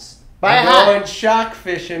 Massachusetts. Buy a hat. I'm going shark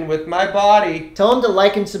fishing with my body. Tell him to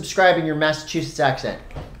like and subscribe in your Massachusetts accent.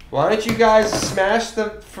 Why don't you guys smash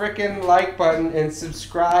the frickin' like button and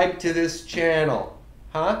subscribe to this channel?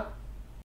 Huh?